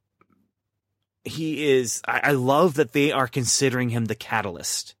is, I love that they are considering him the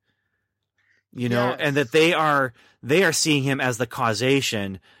catalyst, you know, yes. And that they are seeing him as the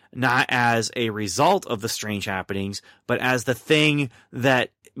causation, not as a result of the strange happenings, but as the thing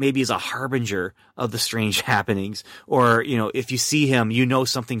that maybe is a harbinger of the strange happenings. Or, you know, if you see him, you know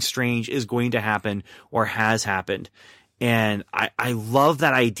something strange is going to happen or has happened. And I love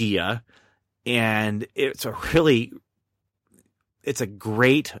that idea. And it's a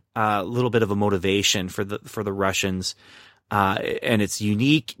great little bit of a motivation for the Russians. And it's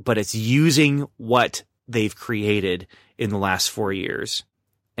unique, but it's using what they've created in the last 4 years.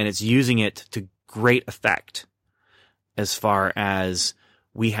 And it's using it to great effect as far as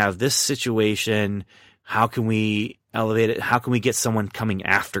we have this situation. How can we elevate it? How can we get someone coming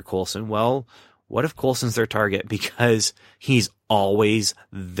after Coulson? Well, what if Coulson's their target? Because he's always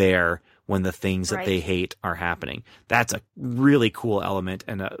there when the things that they hate are happening. That's a really cool element.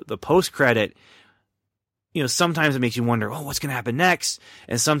 And the post-credit, you know, sometimes it makes you wonder, oh, what's going to happen next?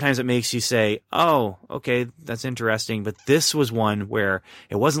 And sometimes it makes you say, oh, okay, that's interesting. But this was one where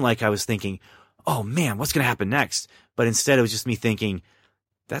it wasn't like I was thinking, oh man, what's going to happen next? But instead it was just me thinking,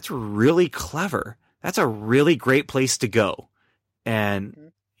 that's really clever. That's a really great place to go.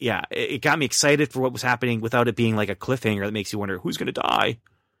 And yeah, it got me excited for what was happening without it being like a cliffhanger that makes you wonder who's going to die.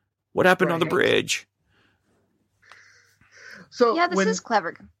 What happened on the bridge? So yeah, this is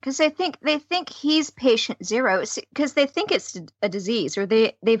clever because they think he's patient zero because they think it's a disease, or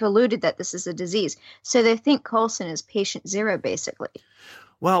they've alluded that this is a disease. So they think Coulson is patient zero, basically.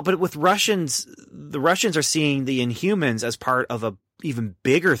 Well, but with Russians, the Russians are seeing the Inhumans as part of a even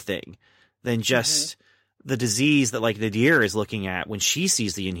bigger thing than just the disease that like Nadir is looking at when she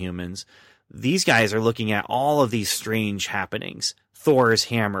sees the Inhumans. These guys are looking at all of these strange happenings. Thor's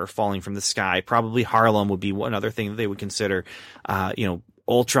hammer falling from the sky. Probably Harlem would be one other thing that they would consider. You know,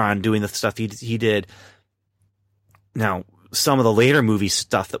 Ultron doing the stuff he did. Now, some of the later movie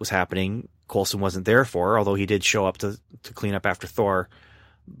stuff that was happening, Coulson wasn't there for, although he did show up to clean up after Thor.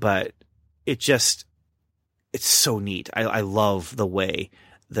 But it's so neat. I love the way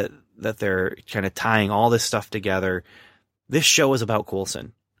that they're kind of tying all this stuff together. This show is about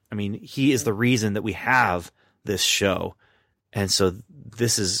Coulson. I mean, he is the reason that we have this show. And so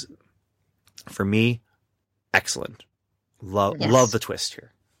this is, for me, excellent. Love the twist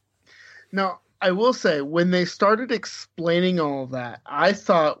here. Now, I will say, when they started explaining all of that, I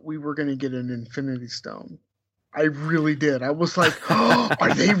thought we were going to get an Infinity Stone. I really did. I was like, oh,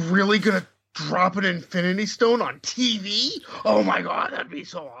 are they really going to drop an Infinity Stone on TV? Oh my God, that'd be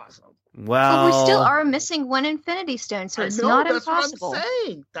so awesome. Well, but we still are missing one Infinity Stone, so it's not impossible.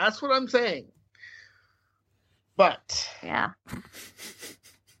 That's what I'm saying. But yeah.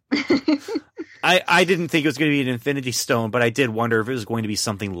 I didn't think it was going to be an Infinity Stone, but I did wonder if it was going to be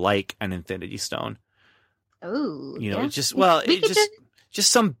something like an Infinity Stone. Oh, you know, just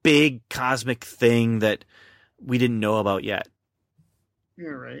some big cosmic thing that we didn't know about yet.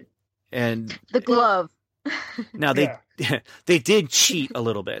 You're right. And the glove. Now they did cheat a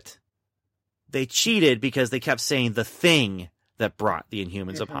little bit. They cheated because they kept saying the thing that brought the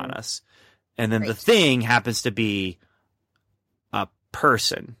Inhumans upon us. And then the thing happens to be a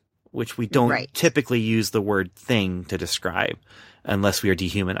person, which we don't typically use the word thing to describe unless we are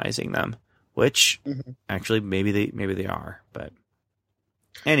dehumanizing them, which actually maybe they are. But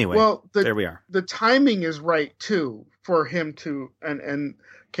anyway, there we are. The timing is right, too, for him to and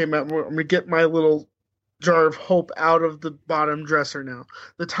came out. I'm going to get my little jar of hope out of the bottom dresser now.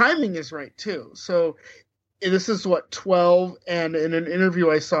 The timing is right, too. So this is 12, and in an interview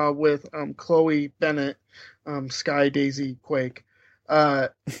I saw with Chloe Bennett, Sky Daisy Quake,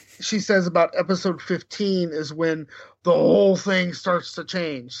 she says about episode 15 is when the whole thing starts to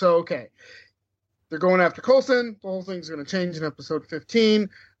change. So, okay, they're going after Coulson. The whole thing's going to change in episode 15.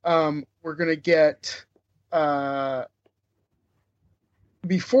 We're going to get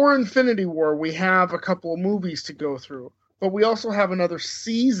before Infinity War, we have a couple of movies to go through, but we also have another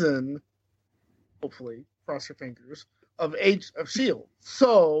season, hopefully, cross your fingers, of S.H.I.E.L.D.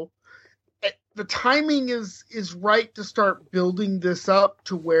 So the timing is right to start building this up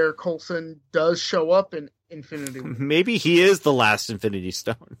to where Coulson does show up in Infinity War. Maybe he is the last Infinity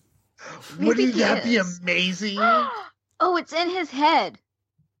Stone. Wouldn't that be amazing? Oh, it's in his head.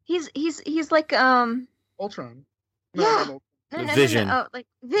 He's like Ultron. No, Vision. No, like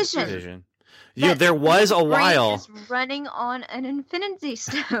Vision. Vision. You know, there was a while is running on an Infinity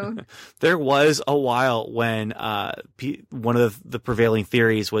Stone. There was a while when one of the prevailing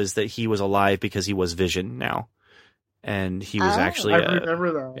theories was that he was alive because he was Vision now, and he was actually. I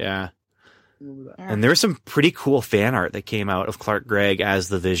remember that. Yeah. And there was some pretty cool fan art that came out of Clark Gregg as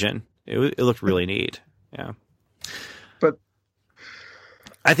the Vision. It looked really neat. Yeah. But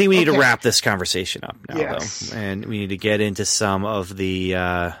I think we need to wrap this conversation up now, yes. though. And we need to get into some of the,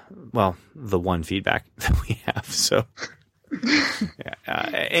 the one feedback that we have. So,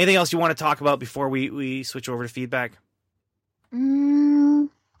 anything else you want to talk about before we switch over to feedback? I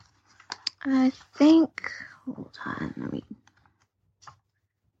think, hold on, let me.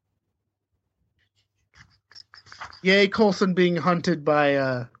 Yay, Coulson being hunted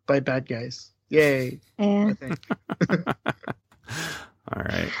by bad guys. Yay. Yeah. I think. All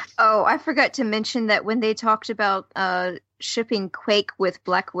right. Oh, I forgot to mention that when they talked about shipping Quake with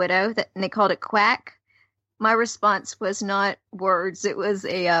Black Widow, and they called it Quack, my response was not words. It was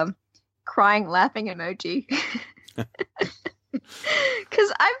a crying, laughing emoji.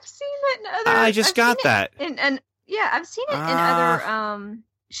 Because I've seen it in other... I just got that. I've seen it in other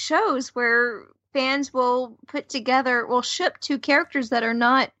shows where fans will ship two characters that are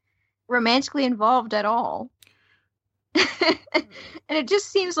not romantically involved at all. And it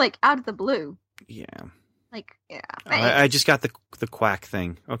just seems like out of the blue. Yeah. Like, yeah. I just got the quack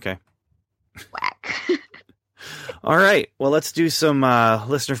thing. Okay. Quack. All right. Well, let's do some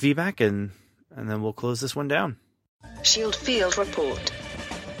listener feedback and then we'll close this one down. Shield Field Report.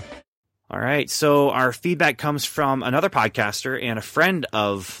 All right. So our feedback comes from another podcaster and a friend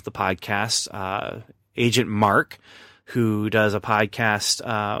of the podcast, Agent Mark, who does a podcast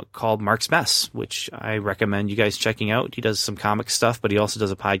called Mark's Mess, which I recommend you guys checking out. He does some comic stuff, but he also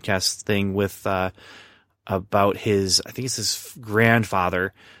does a podcast thing with about his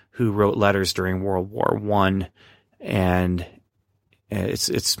grandfather who wrote letters during World War I, and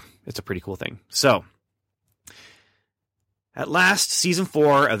it's a pretty cool thing. So, at last, season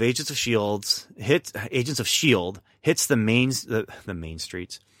 4 of Agents of S.H.I.E.L.D. hits the main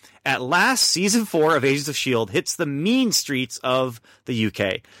streets. At last, season 4 of Agents of S.H.I.E.L.D. hits the mean streets of the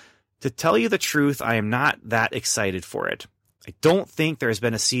UK. To tell you the truth, I am not that excited for it. I don't think there has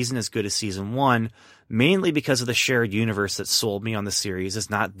been a season as good as season 1, mainly because of the shared universe that sold me on the series is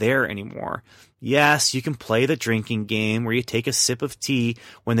not there anymore. Yes, you can play the drinking game where you take a sip of tea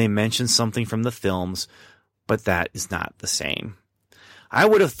when they mention something from the films, but that is not the same. I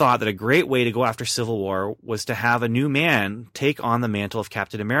would have thought that a great way to go after Civil War was to have a new man take on the mantle of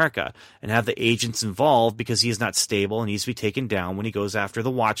Captain America and have the agents involved because he is not stable and needs to be taken down when he goes after the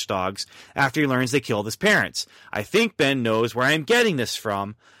watchdogs after he learns they killed his parents. I think Ben knows where I am getting this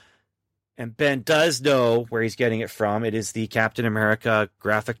from, and Ben does know where he's getting it from. It is the Captain America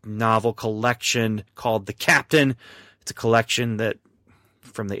graphic novel collection called The Captain. It's a collection that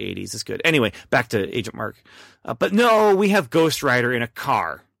from the 80s is good. Anyway, back to Agent Mark. But no, we have Ghost Rider in a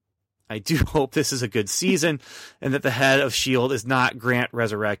car. I do hope this is a good season and that the head of S.H.I.E.L.D. is not Grant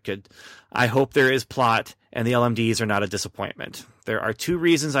resurrected. I hope there is plot and the LMDs are not a disappointment. There are 2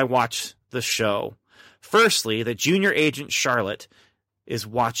 reasons I watch the show. Firstly, that Junior Agent Charlotte is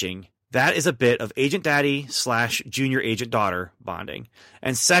watching. That is a bit of Agent Daddy / Junior Agent Daughter bonding.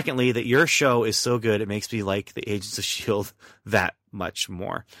 And secondly, that your show is so good it makes me like the Agents of S.H.I.E.L.D. that much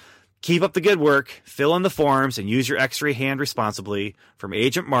more. Keep up the good work, fill in the forms, and use your X-ray hand responsibly. From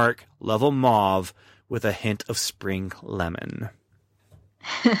Agent Mark, level mauve, with a hint of spring lemon.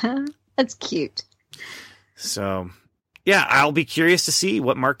 That's cute. So, yeah, I'll be curious to see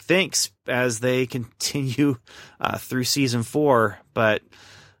what Mark thinks as they continue through season 4, but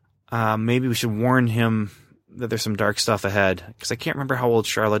maybe we should warn him that there's some dark stuff ahead, because I can't remember how old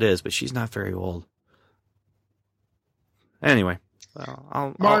Charlotte is, but she's not very old. Anyway.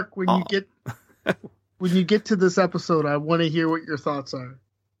 Mark, when you get to this episode, I want to hear what your thoughts are.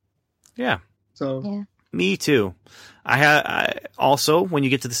 Yeah. So yeah. Me too. I also, when you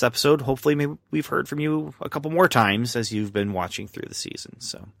get to this episode, hopefully maybe we've heard from you a couple more times as you've been watching through the season.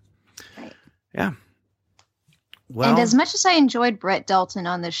 So, right. Yeah. Well, and as much as I enjoyed Brett Dalton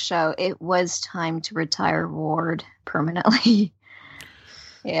on this show, it was time to retire Ward permanently.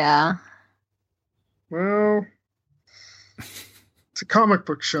 Yeah. Well, it's a comic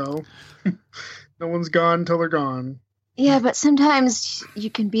book show. No one's gone until they're gone. Yeah, but sometimes you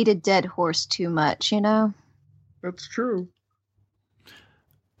can beat a dead horse too much, you know? That's true.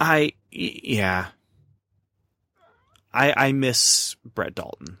 I miss Brett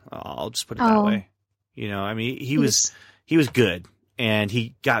Dalton. I'll just put it that way. You know, I mean, he was good, and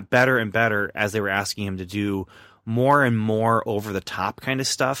he got better and better as they were asking him to do more and more over the top kind of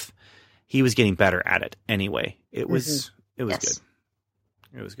stuff. He was getting better at it anyway. It was good.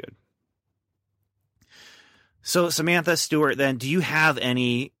 It was good. So Samantha Stewart, then, do you have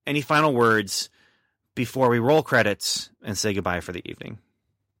any final words before we roll credits and say goodbye for the evening?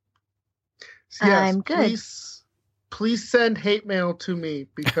 Yes, I'm good. Please send hate mail to me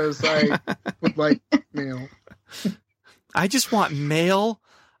because I would like mail. I just want mail.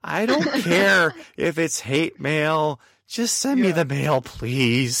 I don't care if it's hate mail. Just send me the mail,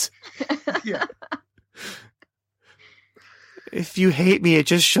 please. Yeah. If you hate me, it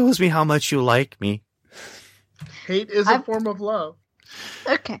just shows me how much you like me. Hate is a form of love.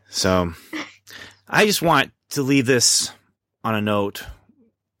 Okay. So I just want to leave this on a note.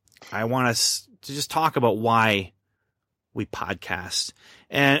 I want us to just talk about why we podcast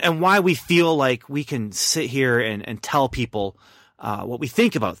and why we feel like we can sit here and tell people what we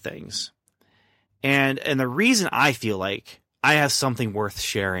think about things. And the reason I feel like I have something worth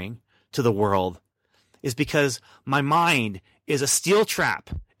sharing to the world is because my mind is a steel trap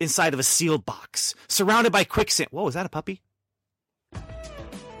inside of a sealed box, surrounded by quicksand. Whoa, is that a puppy?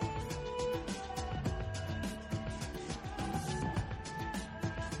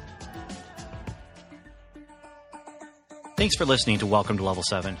 Thanks for listening to Welcome to Level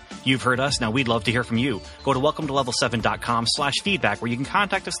 7. You've heard us, now we'd love to hear from you. Go to welcometolevel7.com/feedback where you can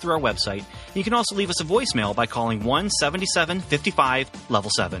contact us through our website. You can also leave us a voicemail by calling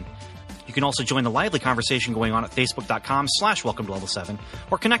 1-77-55-Level7. You can also join the lively conversation going on at facebook.com/welcome to level 7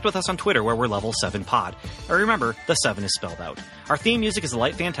 or connect with us on Twitter where we're Level 7 Pod. Or remember, the 7 is spelled out. Our theme music is The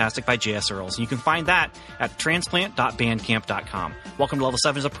Light Fantastic by J.S. Earls, and you can find that at transplant.bandcamp.com. Welcome to Level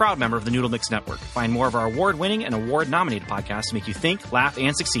 7 is a proud member of the Noodle Mix Network. Find more of our award-winning and award-nominated podcasts to make you think, laugh,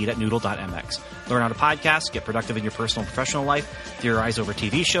 and succeed at noodle.mx. Learn how to podcast, get productive in your personal and professional life, theorize over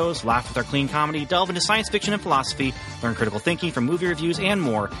TV shows, laugh with our clean comedy, delve into science fiction and philosophy, learn critical thinking from movie reviews, and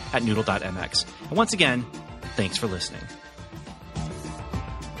more at noodle.mx. And once again, thanks for listening.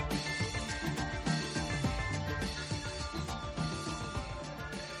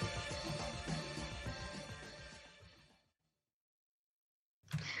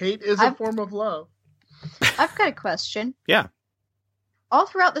 Hate is a form of love. I've got a question. Yeah. All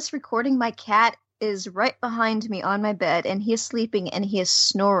throughout this recording, my cat is right behind me on my bed, and he is sleeping, and he is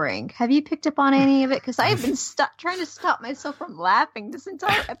snoring. Have you picked up on any of it? Because I have been trying to stop myself from laughing this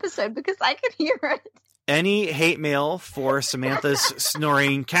entire episode because I can hear it. Any hate mail for Samantha's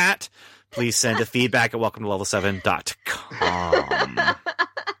snoring cat, please send to feedback at welcometolevel7.com.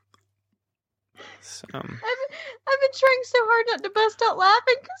 I've been trying so hard not to bust out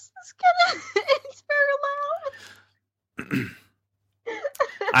laughing because this cat is very loud.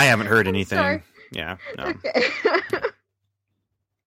 I haven't heard anything. Sorry. Yeah. No. Okay.